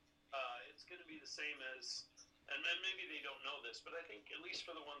 it's going to be the same as, and maybe they don't know this, but I think at least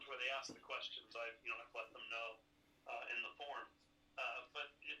for the ones where they ask the questions, I've let them know in the form. But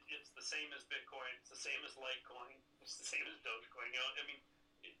it's the same as Bitcoin, it's the same as Litecoin, it's the same as Dogecoin.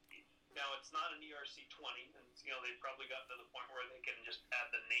 Now it's not an ERC20, and they've probably gotten to the point where they can just add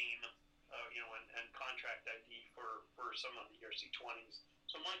the name, and contract ID for some of the ERC20s.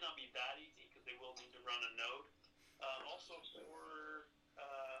 So it might not be that easy because they will need to run a node. Also for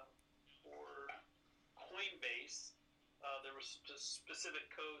Coinbase, there was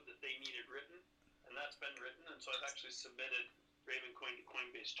specific code that they needed written, and that's been written. And so I've actually submitted Ravencoin to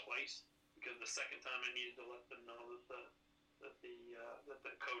Coinbase twice, because the second time I needed to let them know that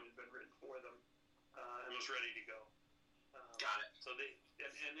the code had been written for them and was ready to go. Got it. So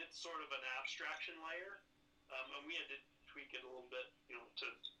and it's sort of an abstraction layer, and we had to tweak it a little bit, to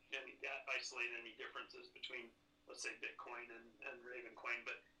isolate any differences between, let's say, Bitcoin and Ravencoin.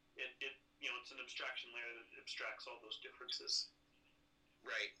 But it's an abstraction layer that abstracts all those differences.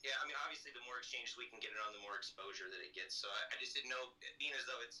 Right. Yeah. I mean, obviously, the more exchanges we can get it on, the more exposure that it gets. So I just didn't know, being as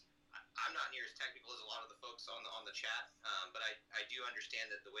though I'm not near as technical as a lot of the folks on the chat, but I do understand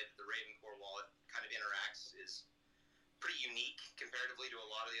that the way that the Ravencore wallet kind of interacts is pretty unique comparatively to a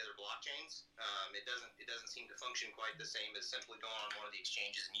lot of the other blockchains. It doesn't seem to function quite the same as simply going on one of the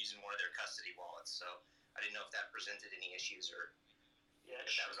exchanges and using one of their custody wallets. So I didn't know if that presented any issues, or if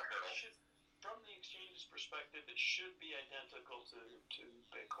that was a hurdle. From the exchange's perspective, it should be identical to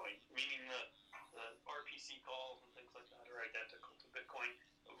Bitcoin, meaning the RPC calls and things like that are identical to Bitcoin.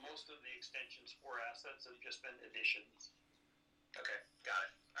 But most of the extensions for assets have just been additions. Okay, got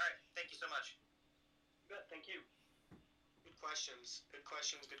it. All right, thank you so much. You bet, thank you. Good questions.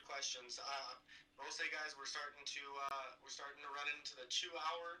 I will say, guys, we're starting to run into the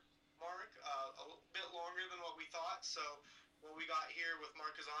 2-hour mark, a little bit longer than what we thought. So what we got here with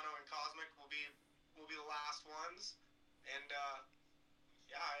Marquezano and Cosmic will be the last ones. And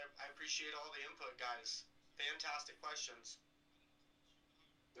I appreciate all the input, guys. Fantastic questions.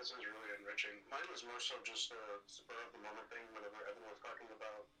 This is really enriching. Mine was more so just a spur of the moment thing. Whenever Evan was talking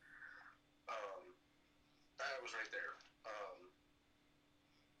about, I was right there.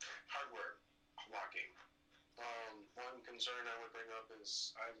 Hardware locking. One concern I would bring up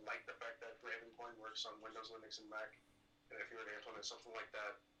is I like the fact that Ravencoin works on Windows, Linux, and Mac. And if you were to implement something like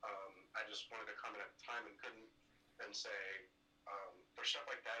that, I just wanted to comment at the time and couldn't, and say, for stuff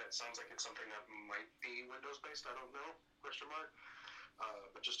like that, it sounds like it's something that might be Windows-based. I don't know, question mark.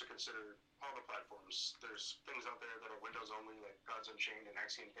 But just to consider all the platforms, there's things out there that are Windows only, like Gods Unchained and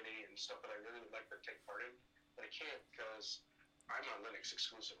Axie Infinity, and stuff that I really would like to take part in, but I can't because I'm on Linux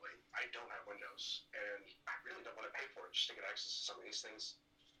exclusively. I don't have Windows, and I really don't want to pay for it just to get access to some of these things.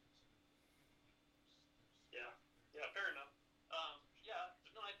 Yeah, fair enough.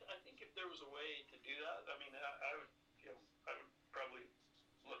 I think if there was a way to do that, I mean, I would probably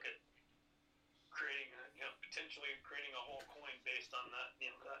look at potentially creating a whole coin based on that,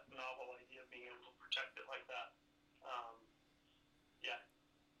 that novel idea of being able to protect it like that.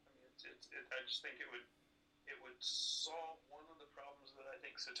 I just think it would solve one of the problems that I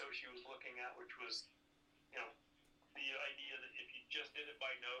think Satoshi was looking at, which was, the idea that if you just did it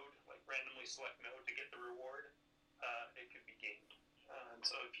by node, like randomly select node to get the reward, it could be gamed. And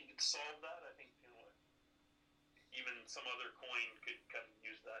so if you could solve that, I think even some other coin could kind of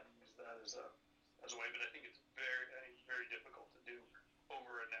use that as a way. But I think it's very difficult to do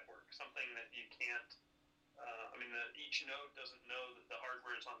over a network. Something that you can't. Each node doesn't know that the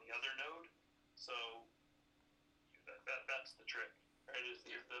hardware is on the other node, so that's the trick. Right? Is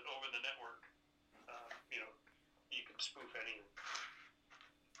that over the network, you can spoof anything.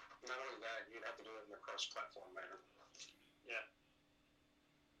 Not only that, you'd have to do it in a cross-platform manner. Yeah.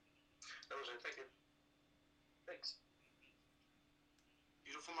 That was it. Thank you. Thanks.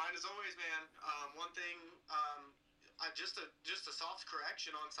 Beautiful mind as always, man. One thing, just a soft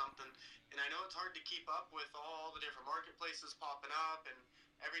correction on something, and I know it's hard to keep up with all the different marketplaces popping up and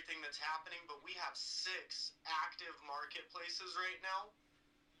everything that's happening, but we have 6 active marketplaces right now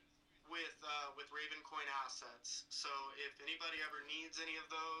with Ravencoin assets. So if anybody ever needs any of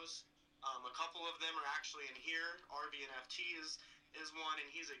those, A couple of them are actually in here. RVNFT is one, and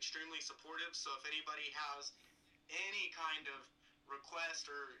he's extremely supportive. So if anybody has any kind of request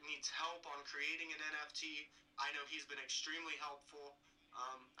or needs help on creating an NFT, I know he's been extremely helpful.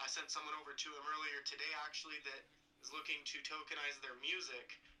 I sent someone over to him earlier today, actually, that is looking to tokenize their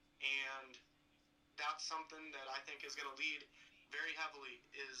music, and that's something that I think is going to lead very heavily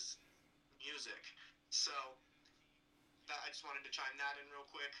is music. So I just wanted to chime that in real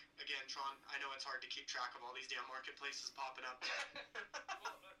quick. Again, Tron, I know it's hard to keep track of all these damn marketplaces popping up.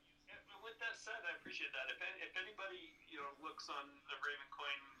 Well, with that said, I appreciate that. If anybody looks on the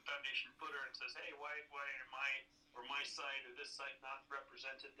Ravencoin Foundation footer and says, "Hey, why am I or my site or this site not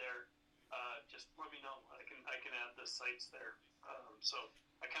represented there?" Just let me know. I can add the sites there. So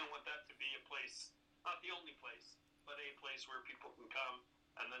I kind of want that to be a place, not the only place, but a place where people can come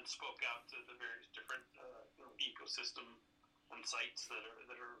and then spoke out to the various different ecosystem and sites that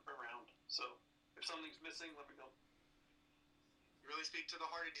are around. So if something's missing, let me know. You really speak to the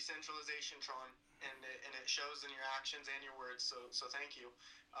heart of decentralization, Tron, and it shows in your actions and your words. So thank you.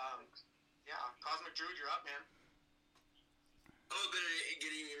 Yeah, Cosmic Druid, you're up, man. Hello, good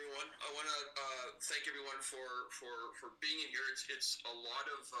evening, everyone. I want to thank everyone for being in here. It's a lot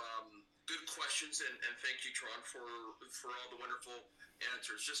of good questions, and thank you, Tron, for all the wonderful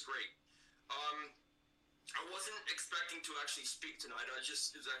answers. Just great. I wasn't expecting to actually speak tonight. I was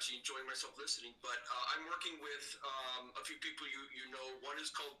actually enjoying myself listening. But I'm working with a few people you know. One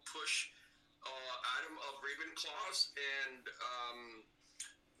is called Push Adam of Ravenclaws, and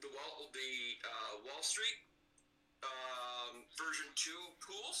the Wall Street version 2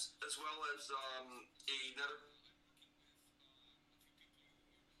 pools, as well as another.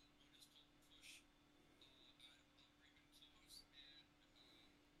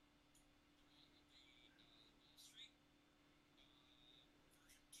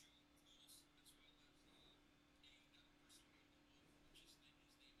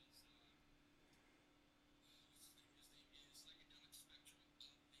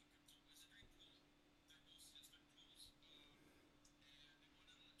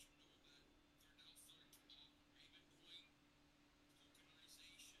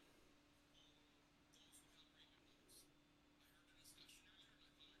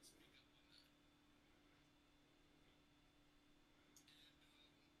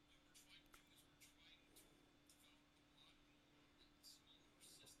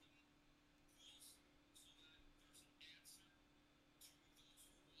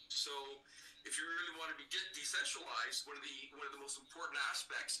 So if you really want to be decentralized, one of the most important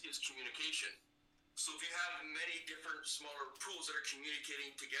aspects is communication. So if you have many different smaller pools that are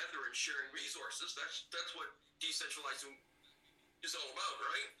communicating together and sharing resources, that's what decentralizing is all about,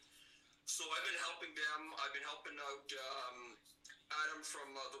 right? So I've been helping them. I've been helping out Adam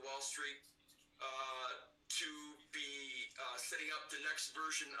from the Wall Street to be setting up the next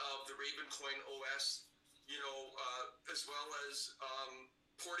version of the Ravencoin OS, as well as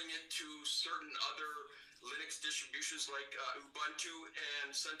porting it to certain other Linux distributions like Ubuntu and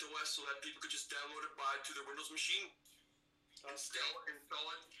CentOS, so that people could just download it to their Windows machine, install it,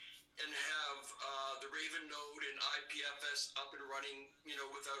 and have the Raven node and IPFS up and running,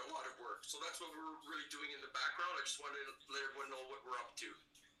 without a lot of work. So that's what we're really doing in the background. I just wanted to let everyone know what we're up to.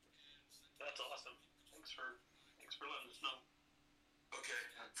 That's awesome. Thanks for letting us know. Okay.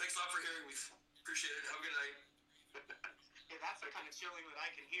 Thanks a lot for hearing me. Appreciate it. Have a good night. Yeah, that's the kind of chilling that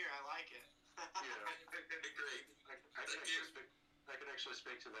I can hear. I like it. Great. I can actually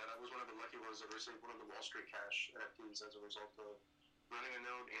speak to that. I was one of the lucky ones that received one of the Wall Street Cash NFTs as a result of running a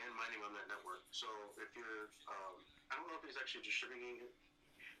node and mining on that network. So if you're, I don't know if he's actually distributing it.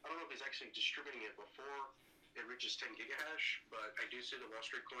 I don't know if he's actually distributing it before it reaches 10 gigahash, but I do see the Wall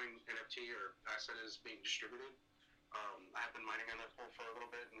Street Coin NFT or asset is being distributed. I have been mining on that pool for a little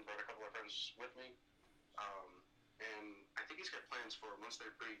bit and brought a couple of friends with me. And I think he's got plans for once they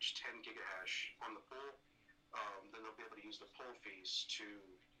reach 10 gigahash on the pool, then they'll be able to use the pool fees to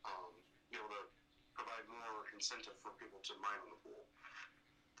be able to provide more incentive for people to mine on the pool.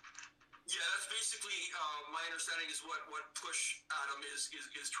 Yeah, that's basically my understanding is what Push Adam is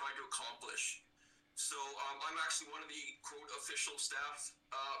trying to accomplish. So I'm actually one of the quote official staff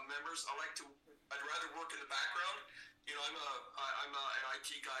members. I'd rather work in the background. I'm an IT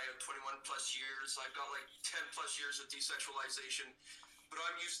guy of 21 plus years. I've got like 10 plus years of decentralization, but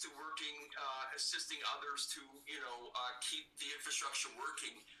I'm used to working, assisting others to, keep the infrastructure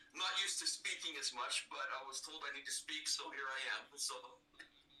working. I'm not used to speaking as much, but I was told I need to speak, so here I am. So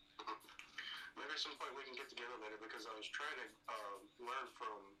maybe at some point we can get together later, because I was trying to learn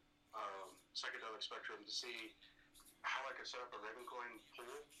from Psychedelic Spectrum to see how I could set up a Ravencoin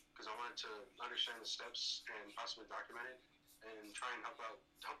pool, because I wanted wanted to understand the steps and possibly document it, and try and help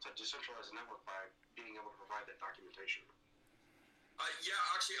to decentralize the network by being able to provide that documentation. Yeah,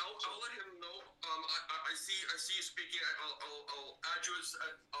 actually, I'll let him know. I see you speaking. I'll add you as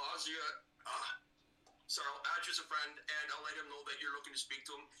I'll add you as a friend, and I'll let him know that you're looking to speak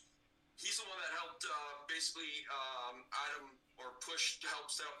to him. He's the one that helped basically Adam or push to help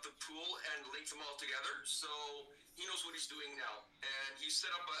set up the pool and link them all together. So he knows what he's doing now, and he set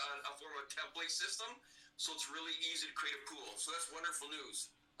up a form of template system, so it's really easy to create a pool. So that's wonderful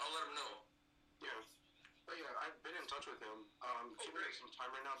news. I'll let him know. Yeah. But yeah, I've been in touch with him. He needs some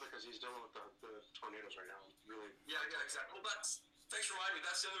time right now because he's dealing with the tornadoes right now. Really. Yeah, exactly. Well, thanks for reminding me.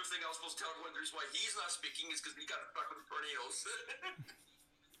 That's the other thing I was supposed to tell everyone. The reason why he's not speaking is because he got stuck with the tornadoes.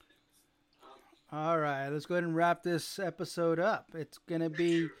 All right, let's go ahead and wrap this episode up. It's going to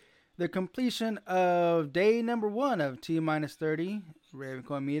be the completion of day number 1 of T-30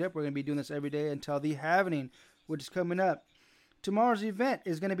 Ravencoin Meetup. We're going to be doing this every day until the halvening, which is coming up. Tomorrow's event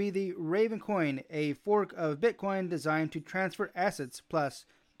is going to be the Ravencoin, a fork of Bitcoin designed to transfer assets plus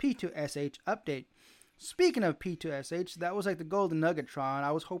P2SH update. Speaking of P2SH, that was like the golden nugget, Tron.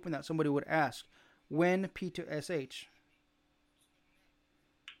 I was hoping that somebody would ask, when P2SH?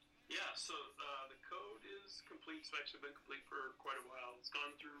 Yeah, so the code is complete. It's actually been complete for quite a while. It's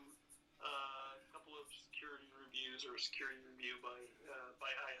gone through a couple of security reviews or a security review by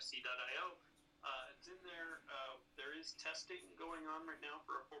ISC.io. It's in there. There is testing going on right now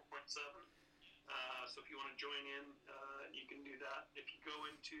for a 4.7. So if you want to join in, you can do that. If you go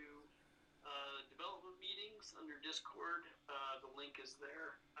into development meetings under Discord, the link is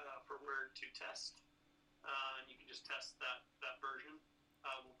there for where to test. And you can just test that version.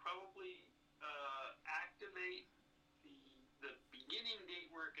 We'll probably activate the beginning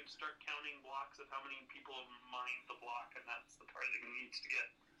date where it can start counting blocks of how many people have mined the block, and that's the part that needs to get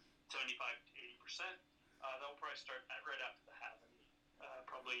 75 to 80%. That will probably start right after the halving,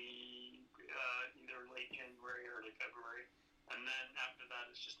 probably either late January or early February. And then after that,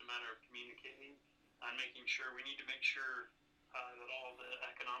 it's just a matter of communicating and making sure. We need to make sure that all the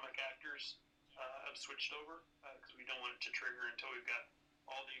economic actors have switched over, because we don't want it to trigger until we've got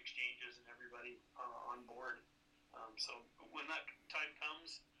all the exchanges and everybody on board. So when that time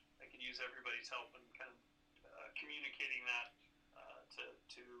comes, I can use everybody's help in kind of communicating that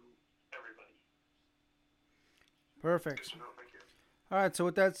to everybody. Perfect. All right, so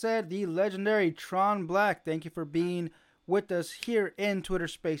with that said, the legendary Tron Black, thank you for being with us here in Twitter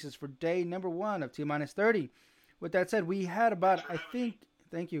Spaces for day number 1 of T-30. With that said, we had about,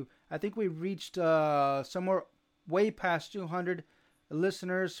 thank you, I think we reached somewhere way past 200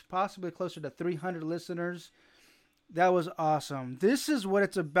 listeners, possibly closer to 300 listeners. That was awesome. This is what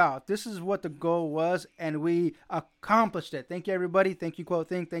it's about. This is what the goal was, and we accomplished it. Thank you, everybody. Thank you, Quote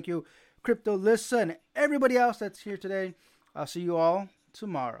Think. Thank you, Crypto Lissa, and everybody else that's here today. I'll see you all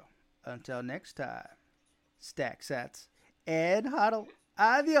tomorrow. Until next time, stack sats and hodl.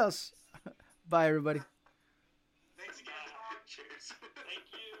 Adios. Bye, everybody. Thanks again. Cheers. Thank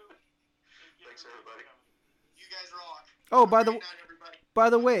you. Thanks, everybody. You guys rock. Oh, by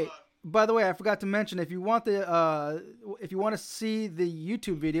the way, I forgot to mention, if you want to see the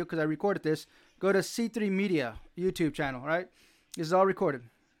YouTube video, because I recorded this, go to C3 Media YouTube channel. Right, this is all recorded.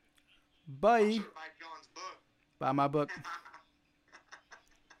 Bye. Buy John's book. Buy my book.